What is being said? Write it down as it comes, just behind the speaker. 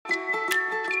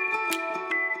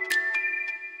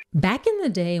Back in the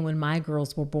day when my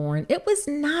girls were born, it was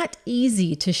not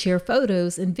easy to share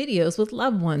photos and videos with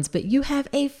loved ones, but you have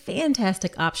a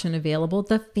fantastic option available,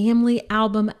 the Family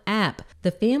Album app.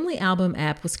 The Family Album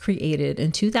app was created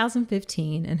in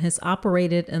 2015 and has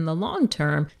operated in the long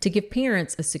term to give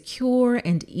parents a secure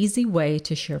and easy way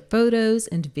to share photos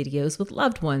and videos with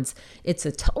loved ones. It's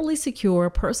a totally secure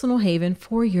personal haven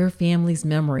for your family's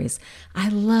memories. I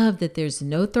love that there's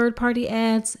no third-party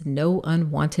ads, no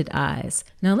unwanted eyes.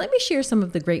 Now, let me share some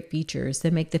of the great features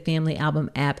that make the Family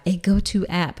Album app a go-to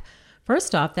app.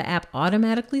 First off, the app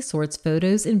automatically sorts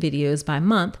photos and videos by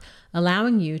month,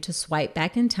 allowing you to swipe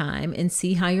back in time and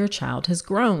see how your child has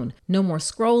grown. No more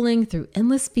scrolling through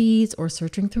endless feeds or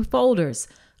searching through folders.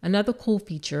 Another cool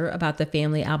feature about the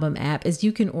Family Album app is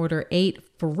you can order 8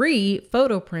 free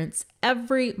photo prints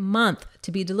every month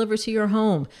to be delivered to your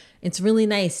home. It's really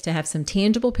nice to have some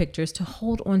tangible pictures to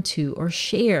hold on to or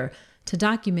share to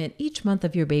document each month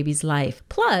of your baby's life.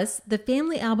 Plus, the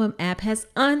Family Album app has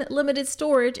unlimited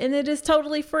storage and it is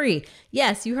totally free.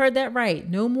 Yes, you heard that right.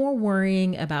 No more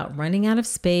worrying about running out of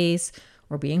space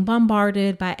or being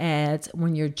bombarded by ads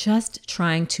when you're just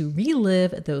trying to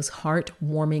relive those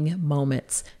heartwarming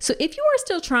moments. So if you are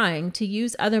still trying to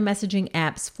use other messaging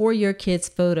apps for your kids'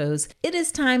 photos, it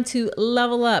is time to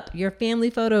level up your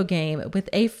family photo game with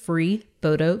a free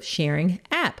photo sharing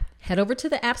app. Head over to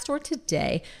the App Store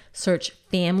today, search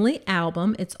Family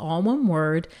Album, it's all one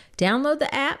word, download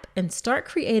the app, and start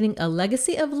creating a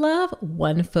legacy of love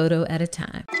one photo at a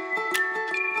time.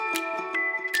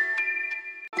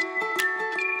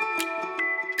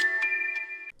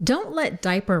 Don't let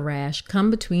diaper rash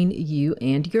come between you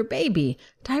and your baby.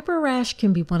 Diaper rash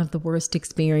can be one of the worst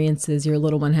experiences your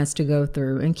little one has to go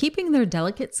through, and keeping their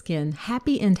delicate skin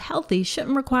happy and healthy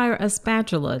shouldn't require a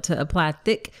spatula to apply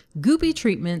thick, goopy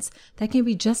treatments that can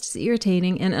be just as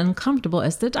irritating and uncomfortable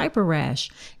as the diaper rash.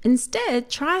 Instead,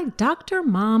 try Dr.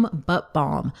 Mom Butt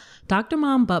Balm. Dr.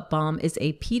 Mom Butt Balm is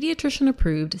a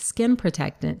pediatrician-approved skin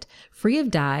protectant, free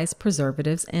of dyes,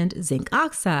 preservatives, and zinc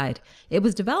oxide. It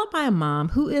was developed by a mom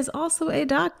who is also a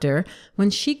doctor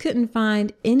when she couldn't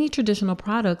find any traditional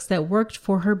products that worked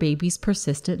for her baby's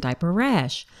persistent diaper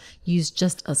rash. Use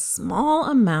just a small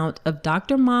amount of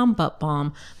Dr. Mom Butt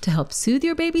Balm to help soothe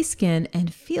your baby's skin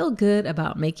and feel good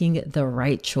about making the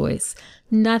right choice.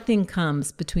 Nothing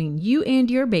comes between you and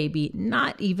your baby,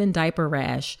 not even diaper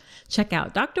rash. Check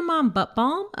out Dr. Mom Butt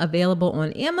Balm, available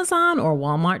on Amazon or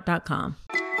Walmart.com.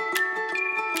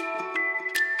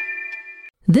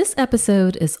 This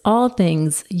episode is all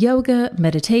things yoga,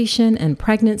 meditation, and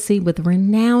pregnancy with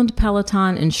renowned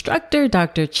Peloton instructor,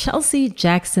 Dr. Chelsea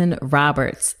Jackson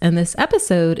Roberts. And this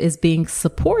episode is being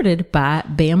supported by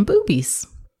Bamboobies.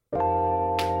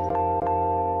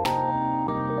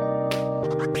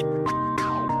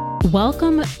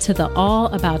 Welcome to the All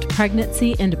About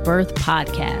Pregnancy and Birth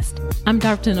podcast. I'm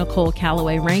Dr. Nicole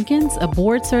Calloway Rankins, a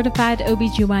board-certified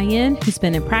OBGYN who's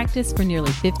been in practice for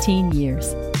nearly 15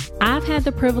 years. I've had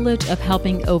the privilege of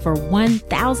helping over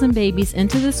 1,000 babies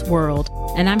into this world,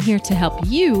 and I'm here to help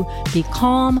you be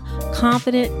calm,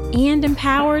 confident, and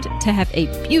empowered to have a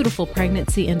beautiful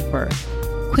pregnancy and birth.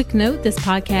 Quick note, this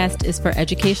podcast is for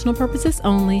educational purposes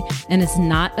only and is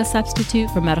not a substitute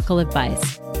for medical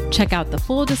advice. Check out the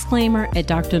full disclaimer at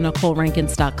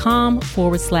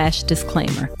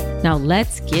drnicolerankins.com/disclaimer. Now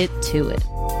let's get to it.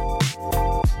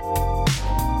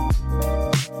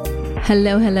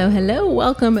 Hello.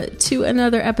 Welcome to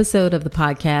another episode of the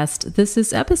podcast. This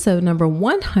is episode number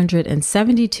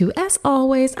 172. As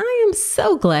always, I am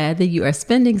so glad that you are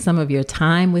spending some of your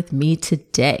time with me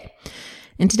today.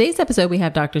 In today's episode, we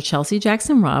have Dr. Chelsea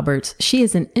Jackson Roberts. She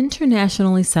is an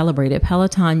internationally celebrated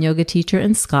Peloton yoga teacher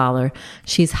and scholar.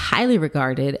 She's highly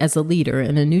regarded as a leader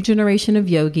in a new generation of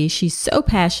yogis. She's so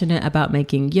passionate about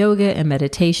making yoga and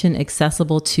meditation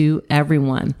accessible to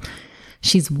everyone.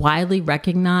 She's widely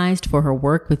recognized for her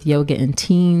work with yoga in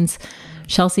teens.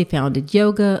 Chelsea founded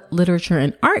yoga, literature,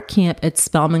 and art camp at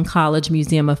Spelman College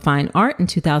Museum of Fine Art in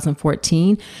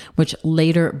 2014, which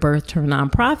later birthed her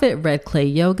nonprofit, Red Clay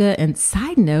Yoga. And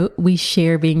side note, we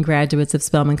share being graduates of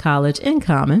Spelman College in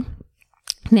common.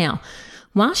 Now,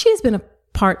 while she has been a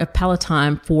part of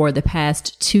Peloton for the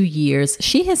past 2 years,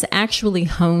 she has actually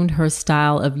honed her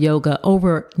style of yoga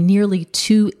over nearly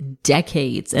 2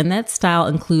 decades. And that style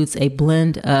includes a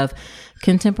blend of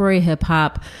contemporary hip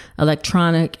hop,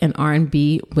 electronic, and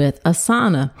R&B with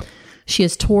asana. She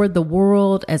has toured the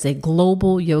world as a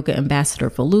global yoga ambassador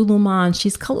for Lululemon.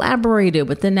 She's collaborated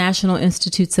with the National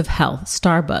Institutes of Health,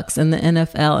 Starbucks, and the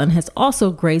NFL, and has also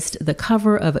graced the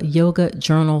cover of Yoga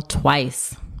Journal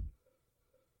twice.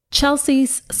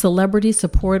 Chelsea's celebrity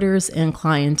supporters and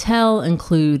clientele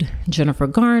include Jennifer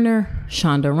Garner,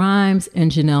 Shonda Rhimes, and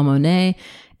Janelle Monáe,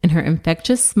 and her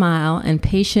infectious smile and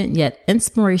patient yet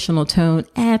inspirational tone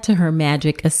add to her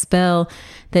magic a spell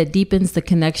that deepens the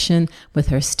connection with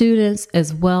her students,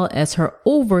 as well as her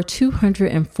over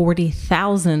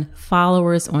 240,000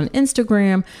 followers on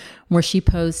Instagram, where she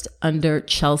posts under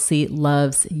Chelsea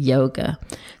Loves Yoga.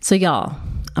 So y'all,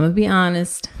 I'm gonna be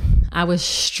honest, I was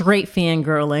straight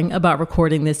fangirling about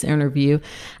recording this interview.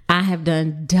 I have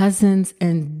done dozens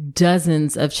and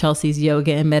dozens of Chelsea's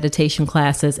yoga and meditation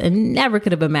classes and never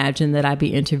could have imagined that I'd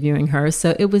be interviewing her.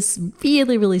 So it was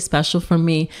really, really special for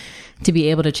me to be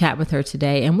able to chat with her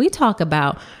today. And we talk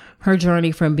about her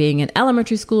journey from being an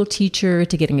elementary school teacher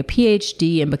to getting a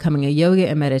PhD and becoming a yoga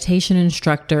and meditation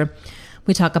instructor.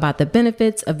 We talk about the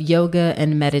benefits of yoga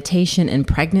and meditation in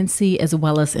pregnancy as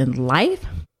well as in life.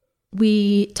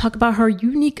 We talk about her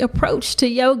unique approach to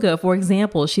yoga. For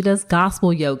example, she does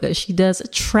gospel yoga. She does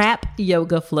trap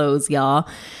yoga flows, y'all.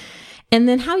 And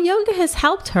then how yoga has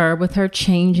helped her with her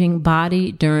changing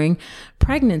body during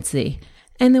pregnancy.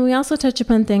 And then we also touch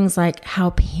upon things like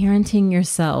how parenting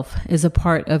yourself is a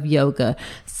part of yoga,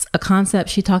 a concept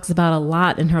she talks about a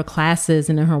lot in her classes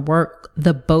and in her work,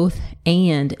 the both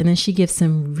and then she gives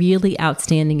some really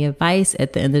outstanding advice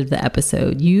at the end of the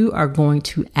episode. You are going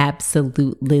to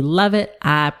absolutely love it.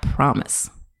 I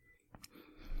promise.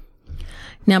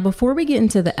 Now, before we get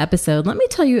into the episode, let me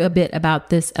tell you a bit about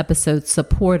this episode's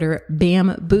supporter,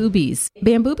 Bam Boobies.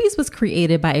 Bam Boobies was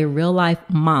created by a real-life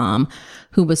mom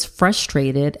who was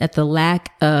frustrated at the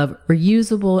lack of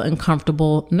reusable and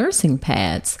comfortable nursing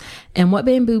pads. And what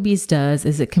Bam Boobies does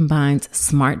is it combines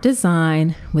smart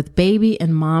design with baby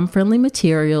and mom-friendly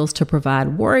materials to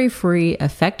provide worry-free,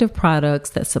 effective products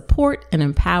that support and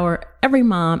empower every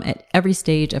mom at every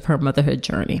stage of her motherhood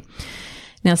journey.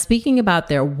 Now, speaking about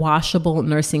their washable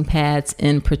nursing pads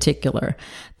in particular,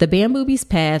 the Bam Boobies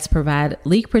pads provide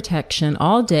leak protection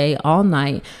all day, all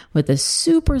night with a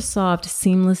super soft,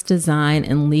 seamless design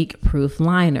and leak-proof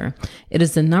liner. It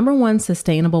is the #1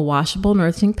 sustainable washable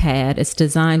nursing pad. It's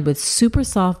designed with super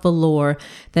soft velour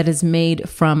that is made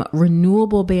from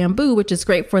renewable bamboo, which is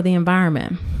great for the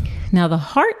environment. Now, the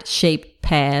heart-shaped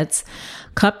pads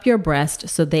cup your breast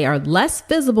so they are less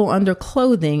visible under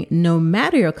clothing no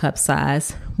matter your cup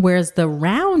size, whereas the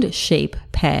round shape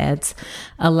pads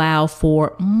allow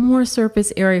for more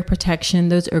surface area protection.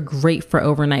 Those are great for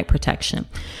overnight protection.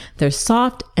 They're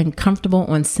soft and comfortable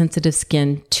on sensitive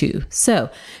skin too. So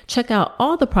check out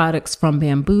all the products from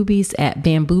Bam Boobies at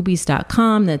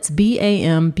bamboobies.com. That's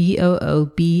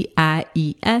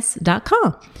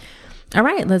BAMBOOBIES.com. All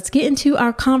right, let's get into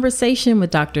our conversation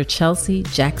with Dr. Chelsea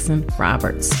Jackson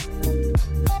Roberts.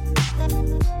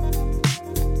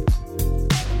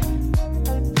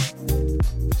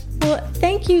 Well,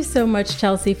 thank you so much,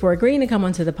 Chelsea, for agreeing to come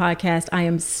onto the podcast. I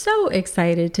am so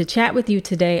excited to chat with you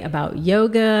today about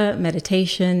yoga,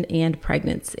 meditation, and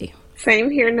pregnancy. Same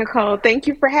here, Nicole. Thank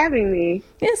you for having me.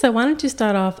 Yeah, so why don't you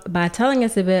start off by telling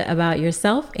us a bit about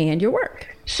yourself and your work?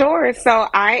 Sure. So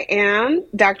I am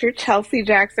Dr. Chelsea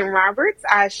Jackson Roberts.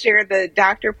 I share the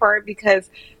doctor part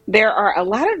because there are a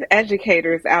lot of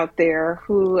educators out there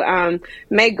who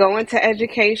may go into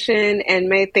education and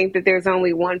may think that there's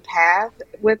only one path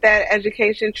with that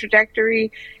education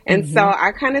trajectory. And so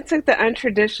I kind of took the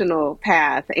untraditional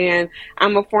path. And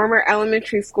I'm a former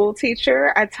elementary school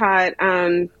teacher. I taught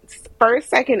first,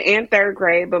 second, and third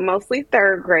grade, but mostly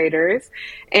third graders.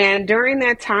 And during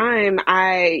that time,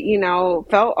 I,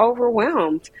 felt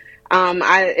overwhelmed.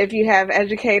 If you have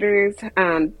educators,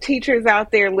 teachers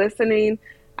out there listening,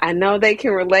 I know they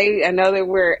can relate. I know that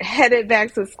we're headed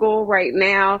back to school right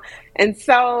now. And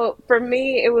so for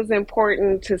me, it was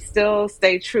important to still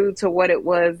stay true to what it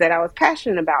was that I was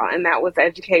passionate about, and that was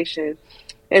education.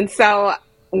 And so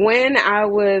when I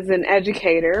was an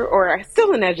educator, or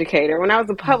still an educator, when I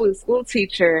was a public school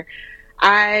teacher,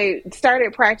 I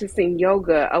started practicing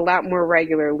yoga a lot more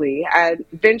regularly. I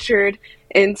ventured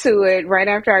into it right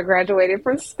after I graduated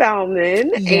from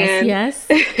Spelman. Yes.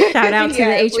 Shout out to the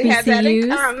HBCUs. We had that in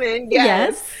common.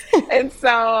 Yes. And so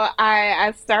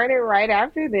I started right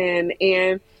after then,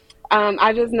 and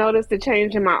I just noticed a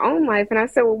change in my own life. And I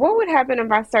said, well, what would happen if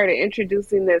I started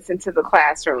introducing this into the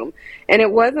classroom? And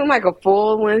it wasn't like a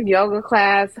full-length yoga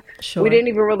class. Sure. We didn't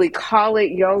even really call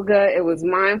it yoga. It was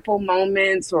mindful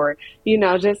moments, or,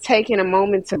 just taking a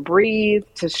moment to breathe,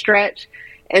 to stretch.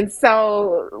 And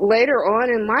so later on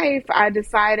in life, I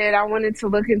decided I wanted to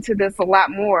look into this a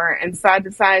lot more. And so I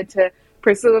decided to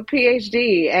pursue a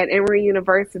PhD at Emory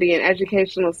University in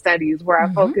educational studies, where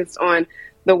I focused on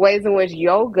the ways in which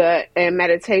yoga and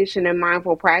meditation and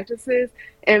mindful practices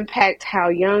impact how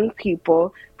young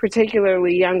people,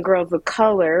 particularly young girls of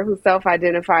color who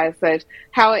self-identify as such,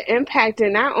 how it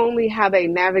impacted not only how they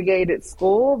navigated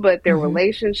school, but their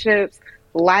relationships,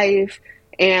 life,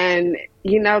 and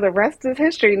the rest is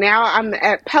history. Now I'm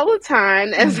at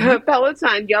Peloton as a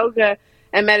Peloton yoga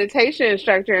and meditation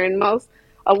instructor, and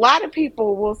a lot of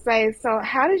people will say, so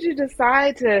how did you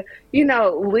decide to,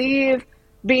 leave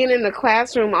being in the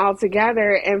classroom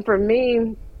altogether? And for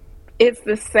me, it's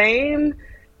the same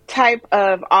type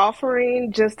of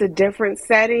offering, just a different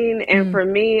setting. And for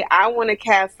me, I want to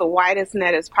cast the widest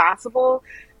net as possible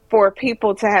for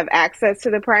people to have access to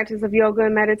the practice of yoga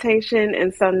and meditation.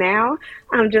 And so now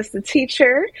I'm just a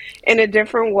teacher in a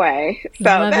different way. So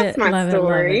that's my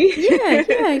story.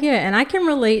 Yeah. And I can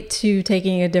relate to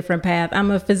taking a different path.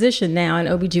 I'm a physician now in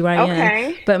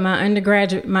OBGYN, but my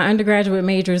undergraduate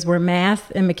majors were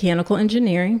math and mechanical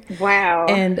engineering. Wow.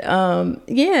 And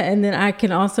and then I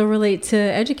can also relate to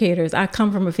educators. I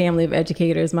come from a family of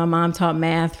educators. My mom taught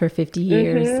math for 50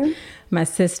 years. My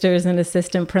sister's an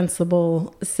assistant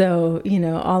principal. So,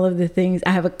 all of the things.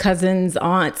 I have cousins,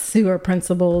 aunts who are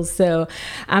principals. So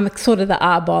I'm sort of the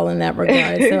oddball in that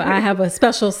regard. So I have a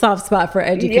special soft spot for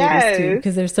educators too,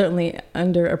 because they're certainly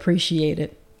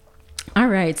underappreciated. All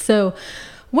right. So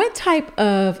what type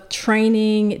of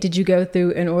training did you go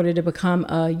through in order to become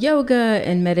a yoga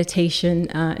and meditation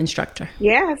instructor?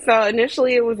 Yeah. So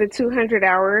initially it was a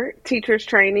 200-hour teacher's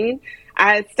training.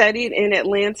 I studied in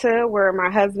Atlanta where my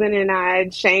husband and I,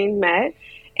 Shane, met.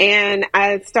 And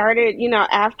I started,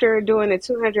 after doing the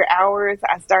 200 hours,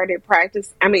 I started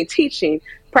practicing,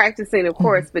 of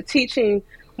course, but teaching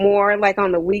more like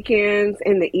on the weekends,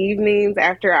 in the evenings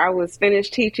after I was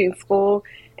finished teaching school.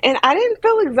 And I didn't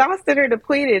feel exhausted or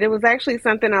depleted. It was actually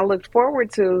something I looked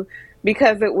forward to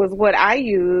because it was what I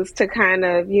used to kind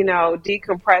of,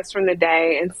 decompress from the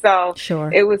day. And so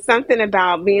It was something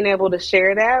about being able to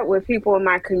share that with people in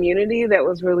my community that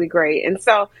was really great. And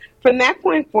so from that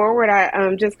point forward,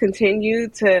 I just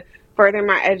continued to further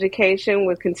my education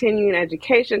with continuing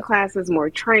education classes, more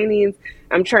trainings.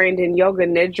 I'm trained in Yoga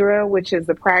Nidra, which is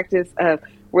the practice of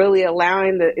really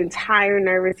allowing the entire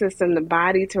nervous system, the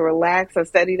body to relax. I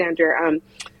studied under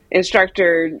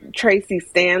instructor Tracy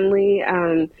Stanley.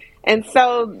 And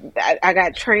so I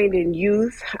got trained in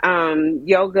youth,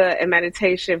 yoga and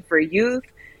meditation for youth.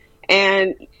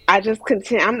 And I just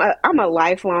continue. I'm a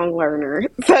lifelong learner.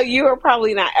 So you are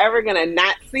probably not ever going to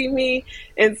not see me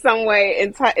in some way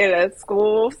in a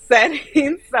school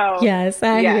setting. So yes,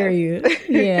 I hear you.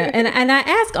 Yeah. And I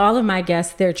ask all of my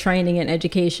guests their training and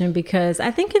education because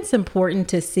I think it's important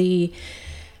to see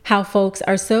how folks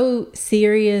are so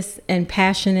serious and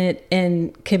passionate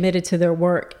and committed to their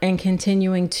work and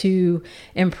continuing to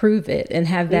improve it and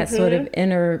have that sort of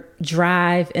inner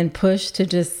drive and push to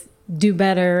just do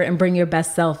better and bring your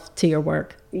best self to your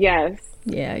work. Yes.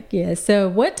 Yeah. So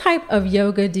what type of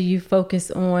yoga do you focus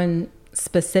on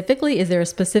specifically? Is there a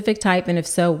specific type? And if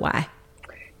so, why?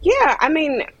 Yeah.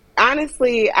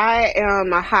 Honestly, I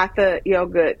am a Hatha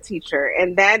yoga teacher,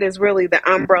 and that is really the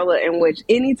umbrella in which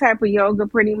any type of yoga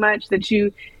pretty much that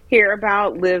you hear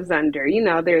about lives under.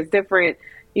 There's different,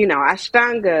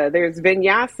 Ashtanga, there's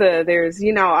Vinyasa, there's,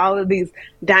 all of these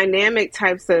dynamic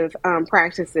types of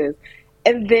practices.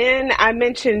 And then I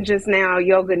mentioned just now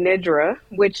Yoga Nidra,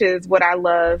 which is what I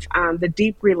love, the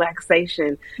deep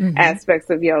relaxation aspects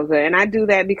of yoga. And I do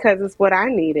that because it's what I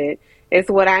needed. It's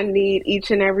what I need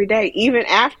each and every day. Even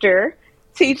after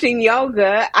teaching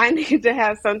yoga, I need to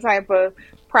have some type of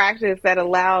practice that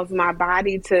allows my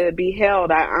body to be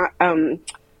held.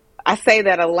 I say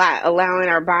that a lot, allowing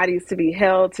our bodies to be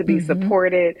held, to be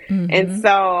supported. And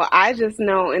so I just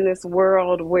know in this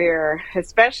world where,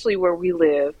 especially where we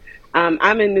live,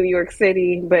 I'm in New York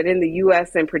City, but in the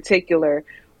U.S. in particular,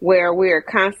 where we are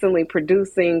constantly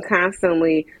producing,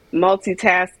 constantly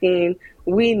multitasking,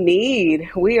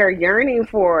 we are yearning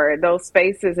for those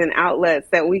spaces and outlets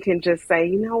that we can just say,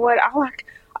 you know what,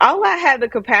 all I have the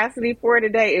capacity for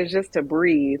today is just to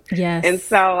breathe. Yes. And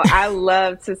so I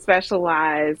love to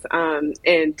specialize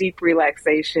in deep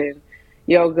relaxation,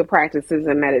 yoga practices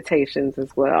and meditations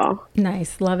as well.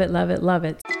 Nice. Love it, love it, love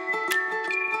it.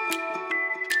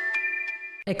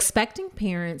 Expecting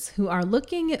parents who are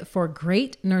looking for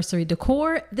great nursery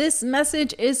decor, this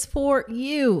message is for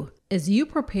you. As you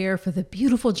prepare for the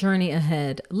beautiful journey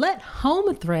ahead, let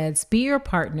Home Threads be your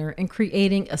partner in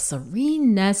creating a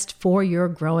serene nest for your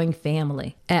growing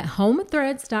family. At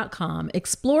homethreads.com,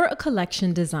 explore a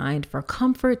collection designed for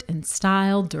comfort and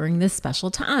style during this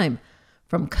special time.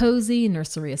 From cozy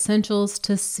nursery essentials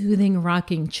to soothing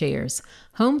rocking chairs,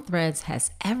 Home Threads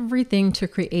has everything to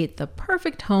create the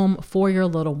perfect home for your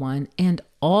little one, and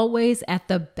always at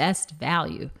the best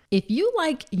value. If you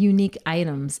like unique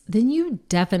items, then you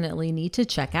definitely need to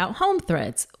check out Home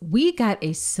Threads. We got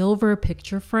a silver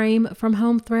picture frame from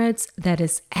Home Threads that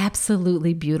is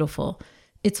absolutely beautiful.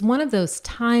 It's one of those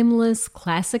timeless,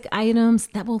 classic items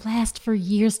that will last for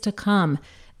years to come,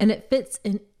 and it fits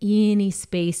in any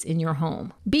space in your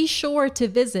home. Be sure to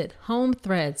visit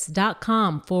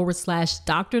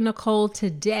homethreads.com/Dr. Nicole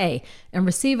today and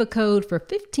receive a code for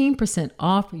 15%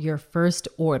 off your first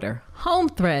order. Home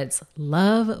Threads,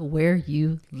 love where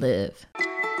you live.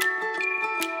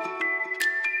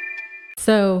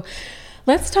 So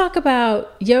let's talk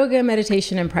about yoga,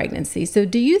 meditation, and pregnancy. So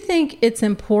do you think it's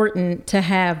important to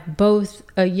have both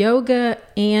a yoga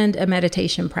and a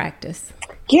meditation practice?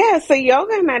 Yeah, so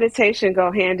yoga and meditation go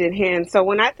hand in hand. So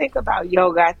when I think about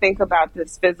yoga, I think about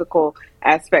this physical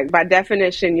aspect. By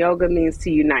definition, yoga means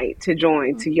to unite, to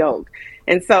join, to yoke.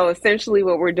 And so essentially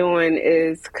what we're doing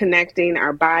is connecting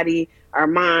our body, our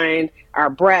mind, our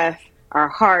breath, our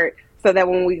heart, so that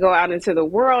when we go out into the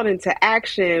world, into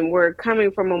action, we're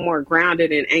coming from a more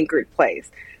grounded and anchored place.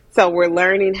 So we're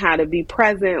learning how to be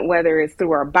present, whether it's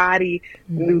through our body,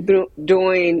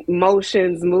 doing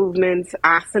motions, movements,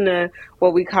 asana,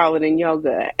 what we call it in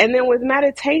yoga. And then with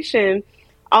meditation,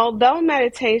 although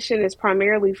meditation is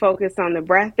primarily focused on the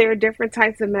breath, there are different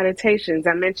types of meditations.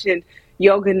 I mentioned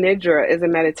yoga nidra is a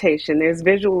meditation. There's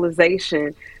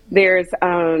visualization. There's,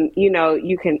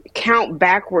 you can count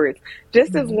backwards.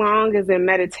 Just as long as in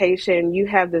meditation, you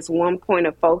have this one point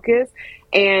of focus.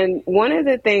 And one of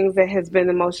the things that has been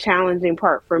the most challenging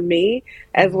part for me,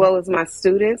 as well as my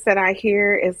students that I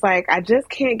hear, is like, I just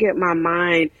can't get my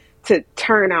mind to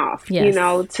turn off,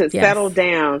 to settle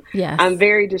down. Yes. I'm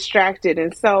very distracted.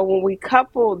 And so when we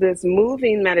couple this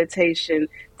moving meditation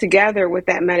together with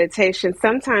that meditation,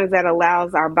 sometimes that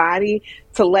allows our body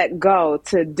to let go,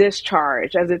 to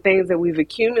discharge of the things that we've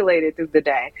accumulated through the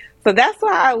day. So that's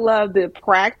why I love the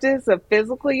practice of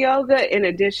physical yoga in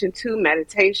addition to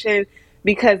meditation,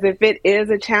 because if it is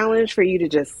a challenge for you to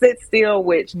just sit still,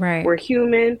 which we're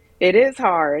human, it is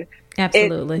hard.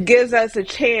 Absolutely. It gives us a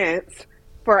chance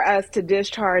for us to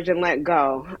discharge and let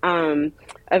go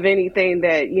of anything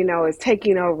that, is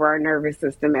taking over our nervous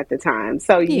system at the time.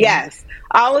 So yes,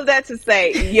 all of that to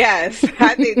say, yes,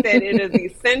 I think that it is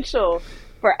essential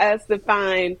for us to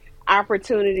find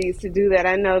opportunities to do that.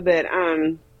 I know that,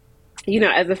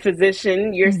 as a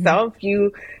physician yourself,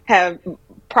 you have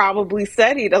probably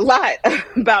studied a lot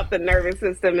about the nervous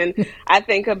system. And I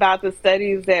think about the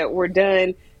studies that were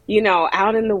done,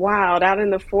 out in the wild, out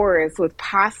in the forest with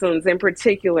possums in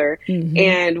particular.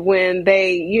 And when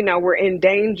they, were in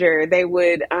danger, they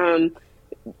would,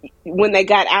 when they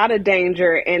got out of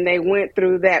danger and they went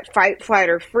through that fight, flight,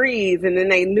 or freeze, and then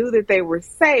they knew that they were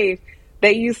safe,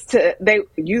 they still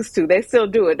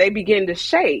do it. They begin to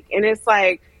shake. And it's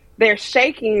like, they're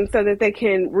shaking so that they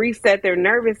can reset their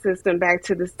nervous system back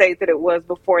to the state that it was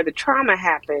before the trauma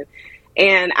happened.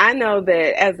 And I know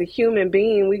that as a human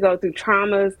being, we go through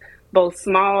traumas, both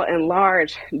small and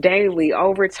large, daily,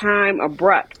 over time,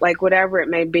 abrupt, like whatever it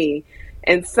may be.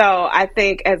 And so I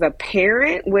think as a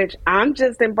parent, which I'm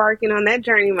just embarking on that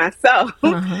journey myself,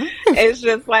 it's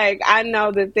just like, I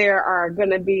know that there are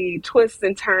going to be twists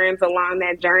and turns along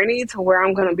that journey to where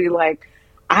I'm going to be like,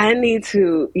 I need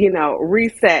to,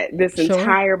 reset this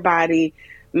entire body,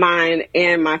 mind,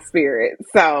 and my spirit.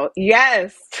 So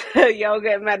yes,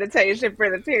 yoga and meditation for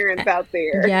the parents out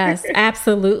there. Yes,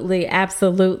 absolutely.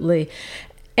 Absolutely.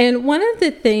 And one of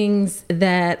the things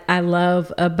that I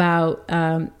love about,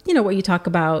 what you talk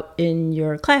about in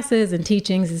your classes and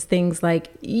teachings is things like,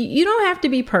 you don't have to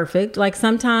be perfect. Like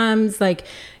sometimes like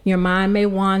your mind may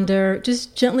wander,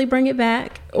 just gently bring it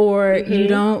back, or you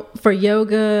don't. For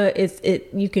yoga,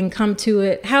 you can come to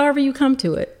it however you come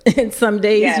to it. And some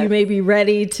days you may be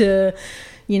ready to,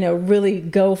 really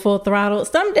go full throttle.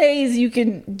 Some days you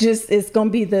can it's going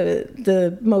to be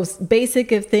the most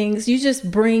basic of things. You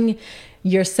just bring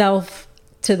yourself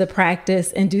to the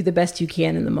practice and do the best you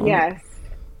can in the moment.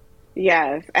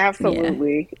 Yes,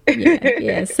 absolutely.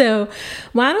 Yeah. So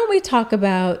why don't we talk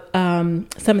about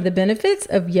some of the benefits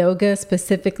of yoga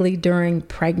specifically during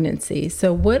pregnancy?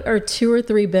 So what are 2 or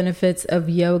 3 benefits of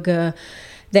yoga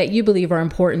that you believe are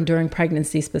important during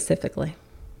pregnancy specifically?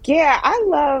 Yeah,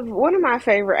 one of my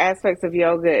favorite aspects of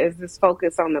yoga is this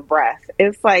focus on the breath.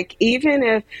 It's like,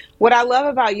 what I love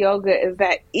about yoga is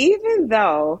that even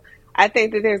though I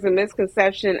think that there's a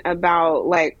misconception about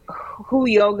like who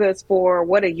yoga is for,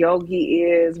 what a yogi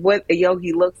is, what a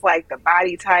yogi looks like, the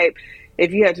body type,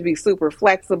 if you have to be super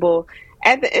flexible.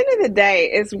 At the end of the day,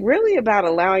 it's really about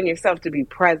allowing yourself to be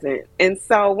present. And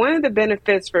so one of the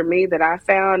benefits for me that I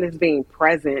found is being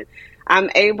present. I'm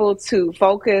able to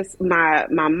focus my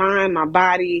mind, my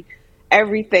body,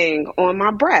 everything on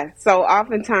my breath. So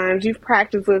oftentimes you've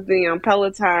practiced with me on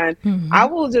Peloton. I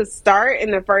will just start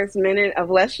in the first minute of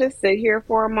let's just sit here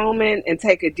for a moment and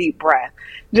take a deep breath,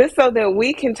 just so that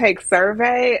we can take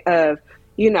survey of,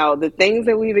 the things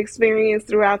that we've experienced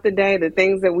throughout the day, the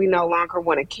things that we no longer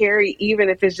want to carry, even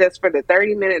if it's just for the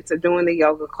 30 minutes of doing the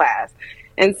yoga class.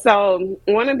 And so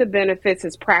one of the benefits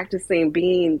is practicing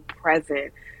being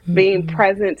present, being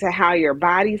present to how your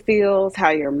body feels, how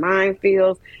your mind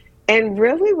feels, and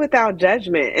really without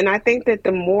judgment. And I think that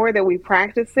the more that we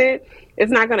practice it,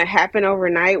 it's not going to happen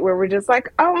overnight where we're just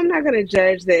like, oh, I'm not going to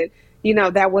judge that,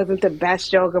 that wasn't the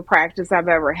best yoga practice I've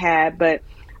ever had. But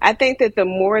I think that the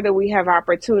more that we have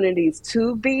opportunities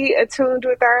to be attuned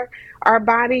with our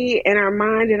body and our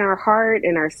mind and our heart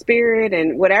and our spirit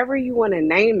and whatever you want to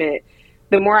name it,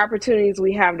 the more opportunities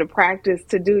we have to practice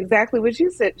to do exactly what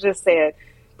you just said,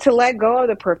 to let go of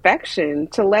the perfection,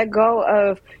 to let go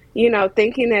of,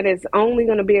 thinking that it's only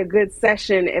going to be a good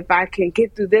session if I can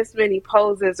get through this many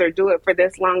poses or do it for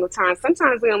this long of time.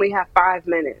 Sometimes we only have 5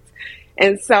 minutes.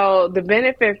 And so the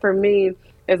benefit for me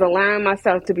is allowing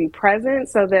myself to be present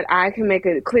so that I can make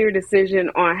a clear decision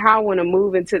on how I want to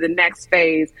move into the next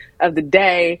phase of the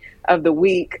day, of the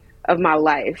week, of my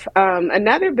life.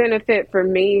 Another benefit for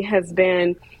me has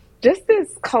been just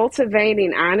this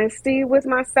cultivating honesty with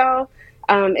myself.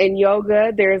 In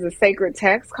yoga, there is a sacred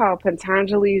text called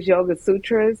Patanjali's Yoga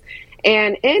Sutras.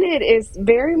 And in it is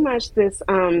very much this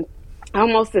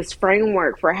almost this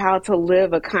framework for how to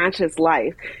live a conscious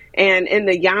life. And in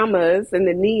the yamas and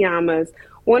the niyamas,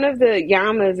 one of the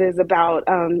yamas is about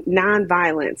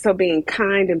nonviolence, so being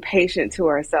kind and patient to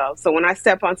ourselves. So when I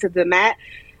step onto the mat,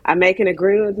 I make an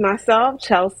agreement with myself,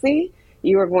 Chelsea,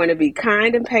 you are going to be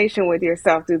kind and patient with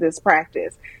yourself through this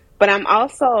practice. But I'm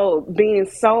also being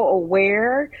so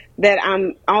aware that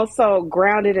I'm also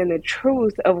grounded in the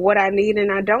truth of what I need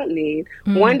and I don't need.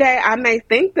 One day I may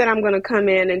think that I'm going to come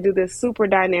in and do this super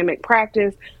dynamic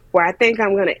practice where I think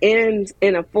I'm going to end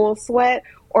in a full sweat,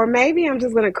 or maybe I'm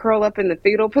just going to curl up in the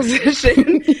fetal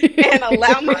position and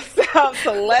allow myself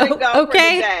to let it go for the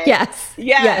day.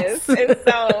 Yes. And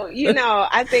so,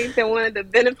 I think that one of the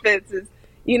benefits is,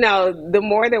 the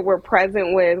more that we're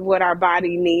present with what our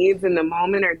body needs in the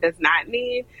moment or does not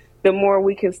need, the more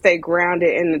we can stay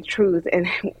grounded in the truth and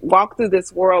walk through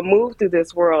this world, move through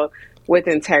this world with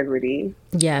integrity.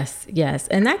 Yes.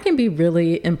 And that can be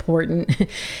really important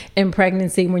in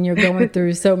pregnancy when you're going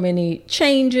through so many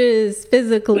changes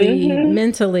physically,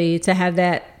 mentally, to have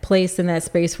that place in that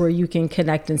space where you can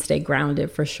connect and stay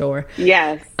grounded for sure.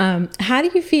 Yes. How do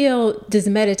you feel, does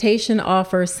meditation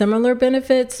offer similar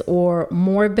benefits or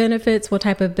more benefits? What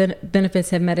type of benefits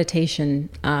have meditation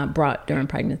brought during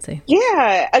pregnancy?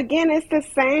 Yeah, again, it's the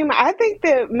same. I think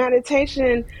that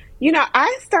meditation,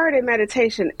 I started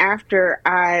meditation after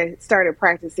I started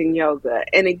practicing yoga.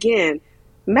 And again,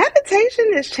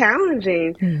 meditation is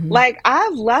challenging. Like, I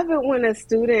love it when a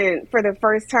student for the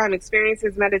first time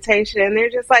experiences meditation and they're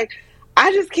just like,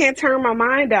 I just can't turn my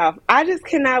mind off. I just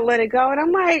cannot let it go. And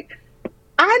I'm like,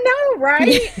 I know, right?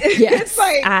 Yes.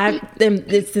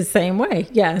 It's the same way.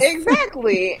 Yes.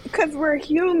 Exactly. Because we're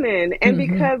human and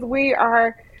because we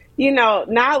are,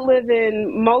 not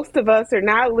living, most of us are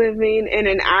not living in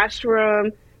an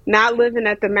ashram, not living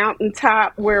at the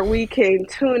mountaintop where we can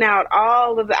tune out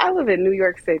all of I live in New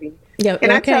York City. Yeah,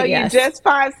 and I tell you, just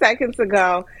 5 seconds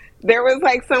ago, there was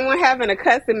like someone having a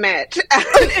cussing match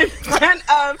in front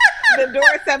of the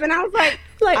doorstep. And I was like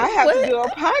I have to do a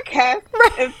podcast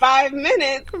in 5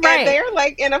 minutes. And they're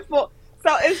like in a full... So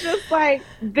it's just like,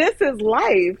 this is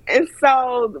life. And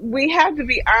so we have to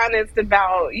be honest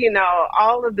about,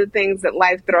 all of the things that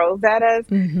life throws at us.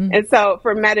 And so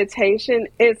for meditation,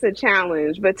 it's a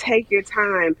challenge, but take your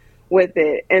time with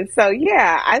it. And so,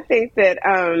 yeah, I think that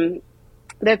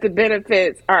that the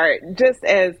benefits are just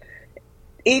as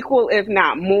equal, if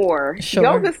not more. Sure.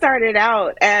 Yoga started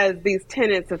out as these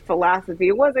tenets of philosophy.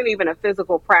 It wasn't even a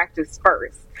physical practice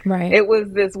first. Right. It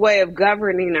was this way of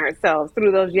governing ourselves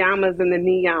through those yamas and the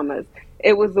niyamas.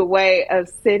 It was a way of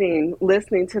sitting,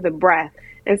 listening to the breath.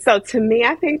 And so to me,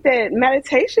 I think that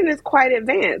meditation is quite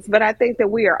advanced, but I think that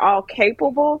we are all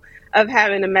capable of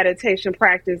having a meditation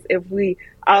practice if we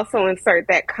also insert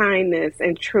that kindness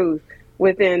and truth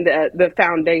within the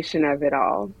foundation of it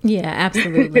all. Yeah,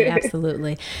 absolutely.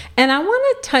 Absolutely. And I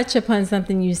want to touch upon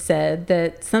something you said,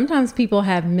 that sometimes people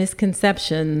have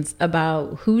misconceptions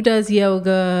about who does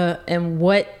yoga and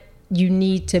what you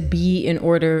need to be in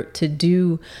order to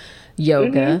do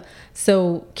yoga.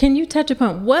 So can you touch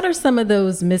upon what are some of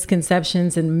those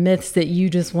misconceptions and myths that you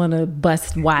just want to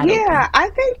bust wide open? I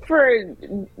think for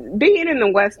being in the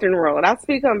Western world, I'll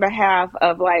speak on behalf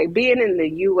of like being in the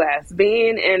U.S.,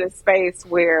 being in a space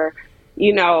where,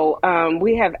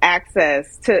 we have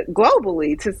access to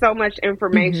globally to so much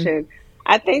information.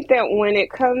 I think that when it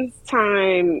comes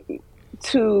time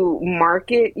to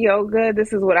market yoga,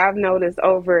 this is what I've noticed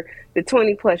over the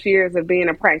 20 plus years of being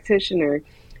a practitioner,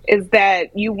 is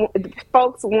that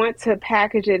folks want to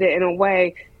package it in a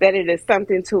way that it is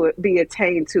something to be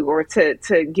attained to or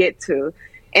to get to.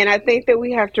 And I think that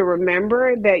we have to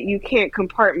remember that you can't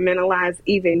compartmentalize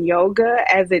even yoga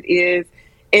as it is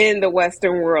in the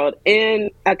Western world, in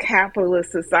a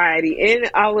capitalist society, in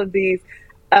all of these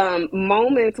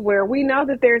moments where we know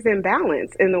that there's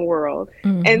imbalance in the world.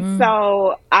 And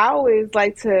so I always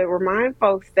like to remind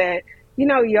folks that,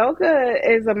 yoga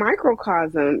is a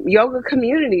microcosm. Yoga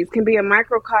communities can be a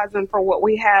microcosm for what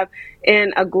we have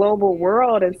in a global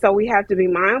world. And so we have to be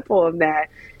mindful of that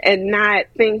and not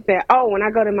think that, oh, when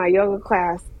I go to my yoga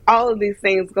class, all of these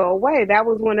things go away. That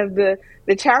was one of the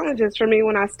challenges for me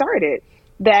when I started,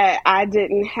 that I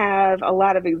didn't have a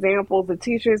lot of examples of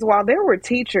teachers. While there were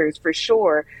teachers for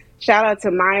sure, shout out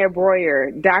to Maya Breuer,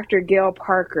 Dr. Gail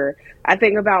Parker. I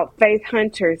think about Faith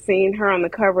Hunter, seeing her on the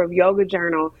cover of Yoga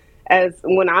Journal as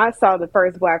when I saw the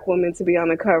first Black woman to be on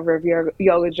the cover of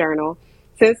Yoga Journal.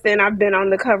 Since then, I've been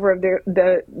on the cover of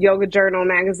the Yoga Journal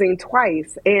magazine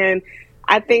twice. And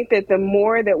I think that the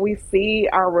more that we see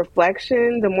our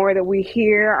reflection, the more that we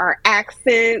hear our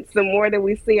accents, the more that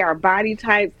we see our body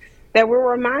types, that we're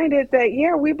reminded that,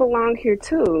 yeah, we belong here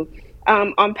too.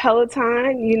 On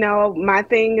Peloton, my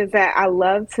thing is that I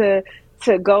love to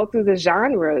go through the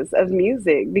genres of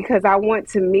music because I want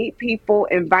to meet people,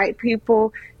 invite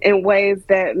people in ways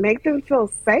that make them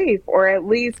feel safe, or at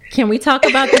least. Can we talk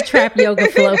about the trap yoga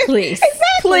flow, please? Exactly,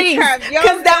 please,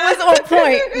 because that was on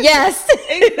point. Yes,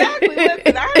 exactly.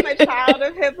 Listen, I'm a child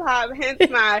of hip hop, hence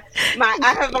my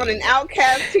I have on an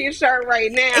Outkast t-shirt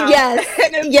right now. Yes.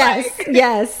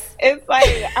 It's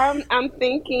like I'm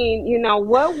thinking,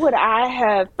 what would I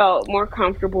have felt more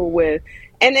comfortable with?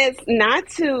 And it's not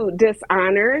to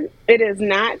dishonor. It is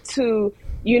not to,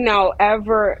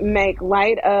 ever make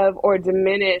light of or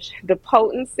diminish the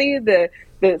potency, the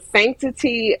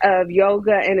sanctity of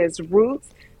yoga and its roots.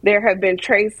 There have been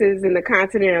traces in the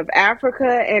continent of Africa,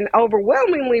 and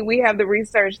overwhelmingly we have the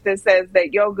research that says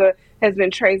that yoga has been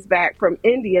traced back from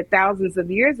India thousands of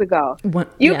years ago.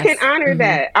 You can honor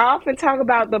that. I often talk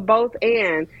about the both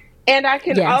and I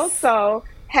can also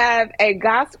have a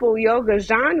gospel yoga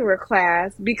genre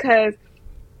class, because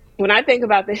when I think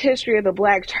about the history of the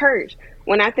Black church,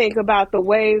 when I think about the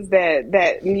ways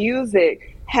that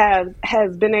music has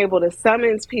been able to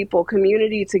summons people,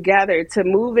 community together, to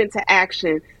move into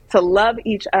action, to love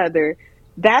each other,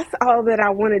 that's all that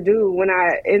I want to do when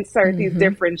I insert these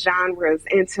different genres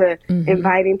into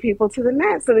inviting people to the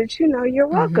mat, so that you're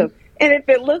welcome. And if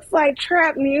it looks like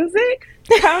trap music,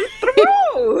 come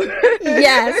through.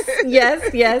 Yes.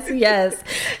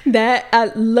 That I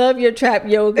love your trap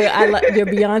yoga. I love your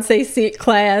Beyonce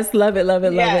class. Love it.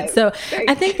 So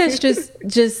I think that's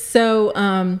just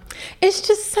so it's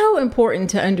just so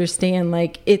important to understand.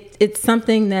 Like it's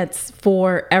something that's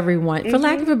for everyone. For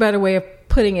lack of a better way of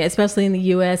putting it, especially in the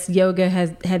U.S., yoga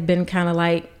had been kind of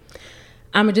like,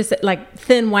 I'm just like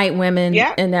thin white women,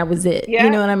 and that was it. You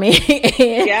know what I mean?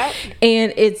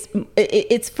 And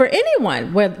it's for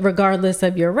anyone, regardless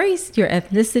of your race, your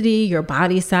ethnicity, your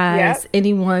body size.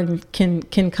 Anyone can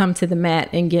come to the mat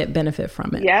and get benefit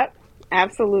from it. Yep,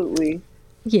 absolutely.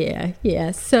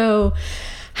 Yeah. So,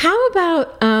 how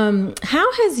about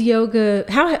how has yoga?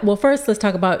 Well, first let's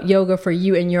talk about yoga for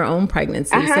you in your own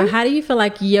pregnancy. So, how do you feel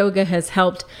like yoga has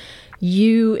helped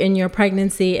you in your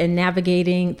pregnancy and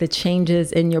navigating the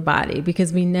changes in your body?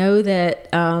 Because we know that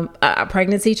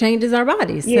pregnancy changes our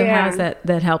bodies. So how has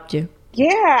that helped you?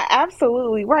 Yeah,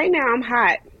 absolutely. Right now I'm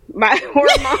hot. My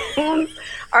hormones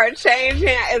are changing.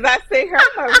 As I sit here,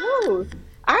 I'm like, whoa,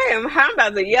 I'm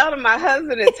about to yell to my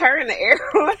husband and turn the air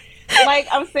on. Like,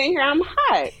 I'm sitting here, I'm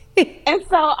hot. And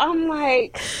so I'm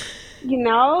like,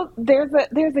 there's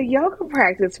a yoga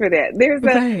practice for that.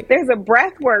 There's a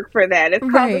breath work for that. It's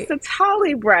called the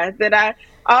Satali breath that I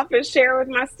often share with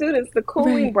my students, the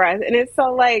cooling breath. And it's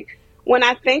so like, when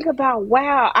I think about,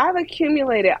 wow, I've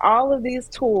accumulated all of these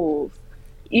tools,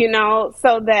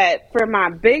 so that for my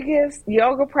biggest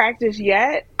yoga practice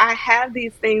yet, I have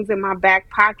these things in my back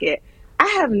pocket. I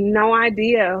have no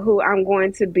idea who I'm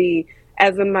going to be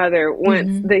as a mother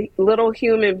once the little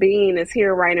human being is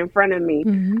here right in front of me.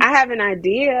 I have an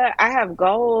idea, I have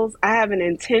goals, I have an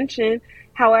intention.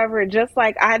 However, just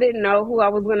like I didn't know who I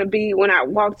was going to be when I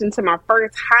walked into my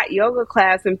first hot yoga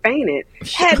class and fainted,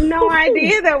 had no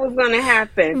idea that was going to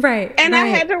happen. Right. And I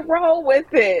had to roll with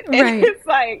it. And Right. it's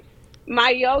like my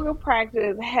yoga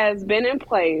practice has been in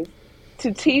place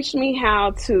to teach me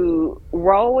how to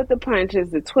roll with the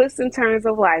punches, the twists and turns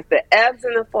of life, the ebbs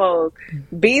and the flows,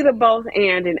 be the both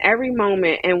and in every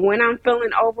moment. And when I'm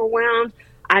feeling overwhelmed,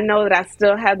 I know that I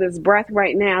still have this breath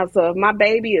right now. So if my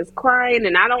baby is crying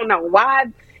and I don't know why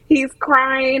he's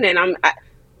crying, and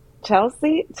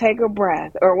Chelsea, take a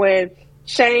breath. Or when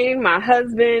Shane, my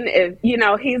husband, if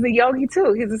he's a yogi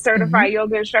too. He's a certified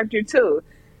yoga instructor too.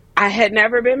 I had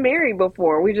never been married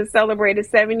before. We just celebrated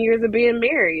 7 years of being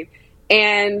married.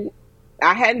 And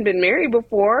I hadn't been married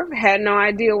before, had no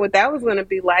idea what that was going to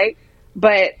be like.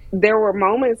 But there were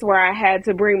moments where I had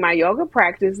to bring my yoga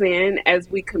practice in as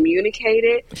we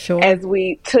communicated, as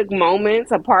we took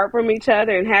moments apart from each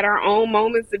other and had our own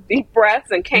moments of deep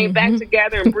breaths and came back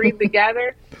together and breathed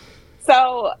together.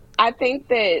 So I think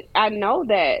that I know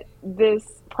that this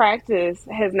practice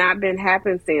has not been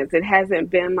happenstance. It hasn't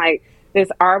been like this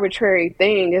arbitrary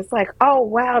thing. It's like, oh,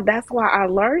 wow, that's why I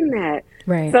learned that.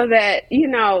 Right. So that,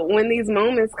 when these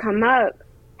moments come up,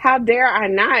 how dare I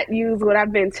not use what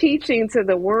I've been teaching to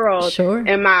the world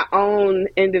in my own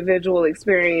individual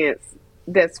experience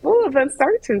that's full of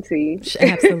uncertainty.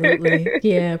 Absolutely.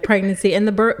 Yeah. Pregnancy and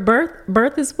the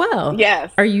birth as well.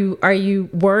 Yes. Are you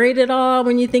worried at all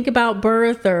when you think about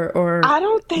birth or I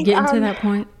don't think getting to that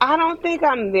point? I don't think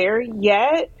I'm there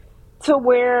yet to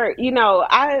where,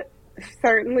 I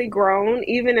certainly grown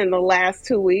even in the last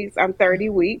 2 weeks. I'm 30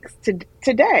 weeks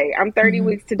today. I'm 30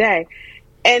 weeks today.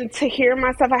 And to hear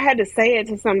myself, I had to say it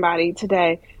to somebody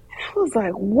today. And I was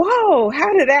like, whoa,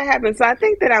 how did that happen? So I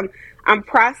think that I'm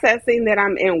processing that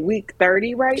I'm in week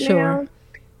 30 right now.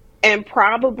 And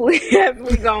probably as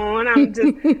we go on,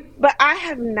 but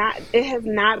it has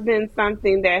not been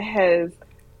something that has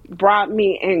brought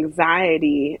me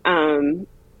anxiety. Who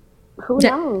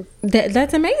knows?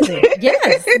 That's amazing.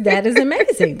 Yes, that is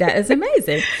amazing. That is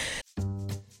amazing.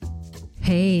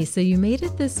 Hey, so you made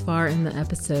it this far in the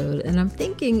episode, and I'm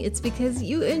thinking it's because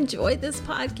you enjoyed this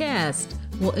podcast.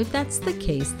 Well, if that's the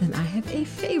case, then I have a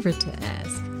favor to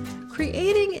ask.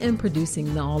 Creating and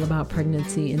producing the All About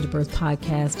Pregnancy and Birth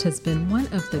podcast has been one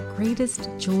of the greatest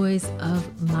joys of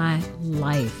my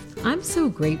life. I'm so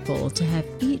grateful to have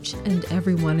each and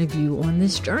every one of you on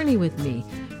this journey with me.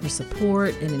 Your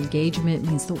support and engagement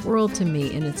means the world to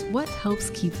me, and it's what helps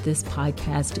keep this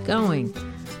podcast going.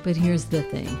 But here's the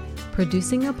thing.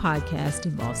 Producing a podcast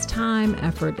involves time,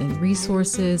 effort, and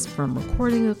resources, from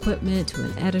recording equipment to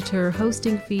an editor,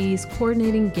 hosting fees,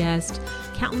 coordinating guests,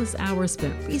 countless hours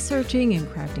spent researching and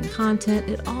crafting content.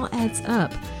 It all adds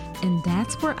up, and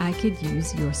that's where I could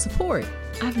use your support.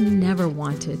 I've never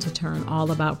wanted to turn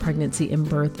All About Pregnancy and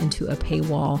Birth into a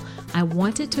paywall. I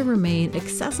want it to remain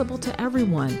accessible to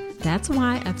everyone. That's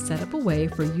why I've set up a way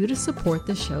for you to support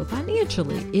the show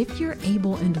financially if you're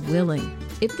able and willing.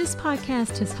 If this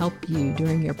podcast has helped you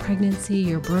during your pregnancy,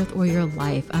 your birth, or your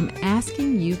life, I'm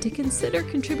asking you to consider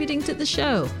contributing to the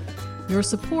show. Your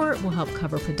support will help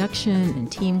cover production and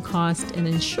team costs and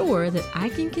ensure that I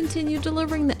can continue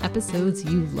delivering the episodes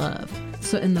you love.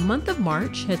 So in the month of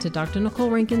March, head to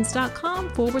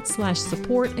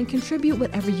drnicolerankins.com/support and contribute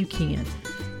whatever you can.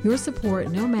 Your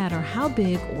support, no matter how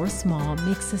big or small,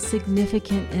 makes a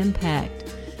significant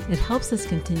impact. It helps us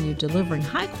continue delivering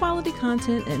high quality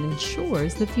content and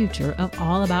ensures the future of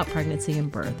All About Pregnancy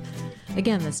and Birth.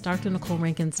 Again, that's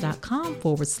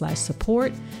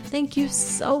drnicolerankins.com/support. Thank you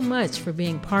so much for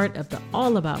being part of the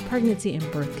All About Pregnancy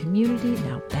and Birth community.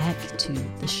 Now back to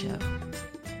the show.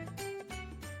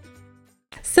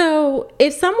 So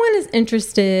if someone is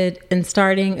interested in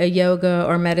starting a yoga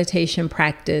or meditation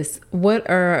practice, what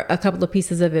are a couple of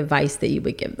pieces of advice that you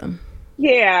would give them?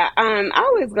 Yeah, I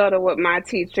always go to what my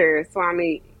teacher,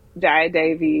 Swami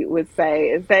Jayadevi, would say,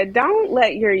 is that don't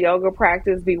let your yoga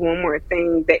practice be one more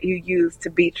thing that you use to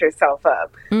beat yourself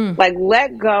up. Like,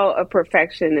 let go of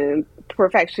perfectionism.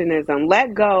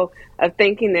 Let go of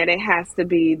thinking that it has to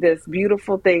be this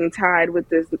beautiful thing tied with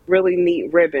this really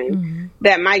neat ribbon.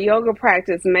 That my yoga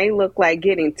practice may look like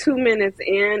getting 2 minutes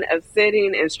in of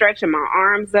sitting and stretching my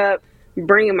arms up,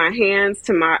 bringing my hands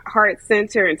to my heart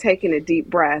center and taking a deep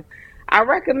breath. I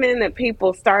recommend that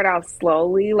people start off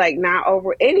slowly, like not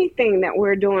over anything that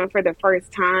we're doing for the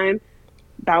first time.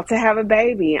 About to have a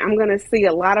baby, I'm going to see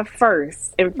a lot of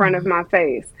firsts in front of my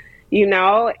face,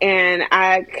 and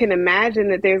I can imagine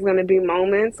that there's going to be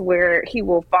moments where he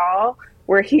will fall,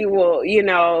 where he will,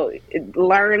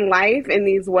 learn life in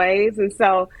these ways. And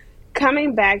so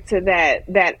coming back to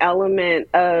that element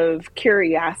of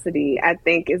curiosity, I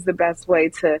think is the best way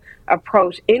to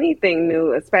approach anything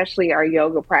new, especially our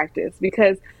yoga practice.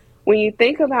 Because when you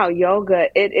think about yoga,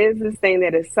 it is this thing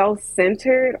that is so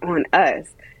centered on us.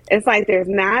 It's like there's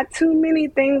not too many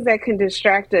things that can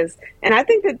distract us. And I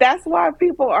think that that's why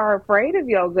people are afraid of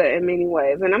yoga in many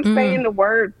ways. And I'm saying the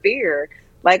word fear.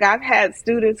 Like, I've had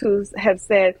students who have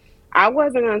said, I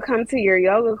wasn't going to come to your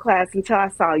yoga class until I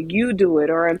saw you do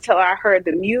it, or until I heard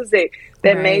the music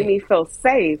that made me feel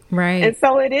safe. Right. And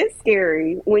so it is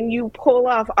scary when you pull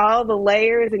off all the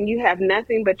layers and you have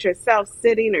nothing but yourself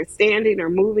sitting or standing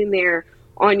or moving there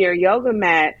on your yoga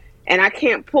mat. And I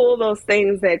can't pull those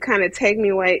things that kind of take me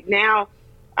away. Now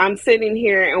I'm sitting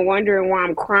here and wondering why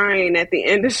I'm crying at the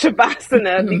end of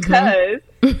Shavasana because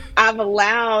I've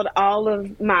allowed all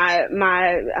of my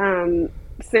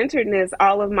centeredness,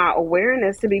 all of my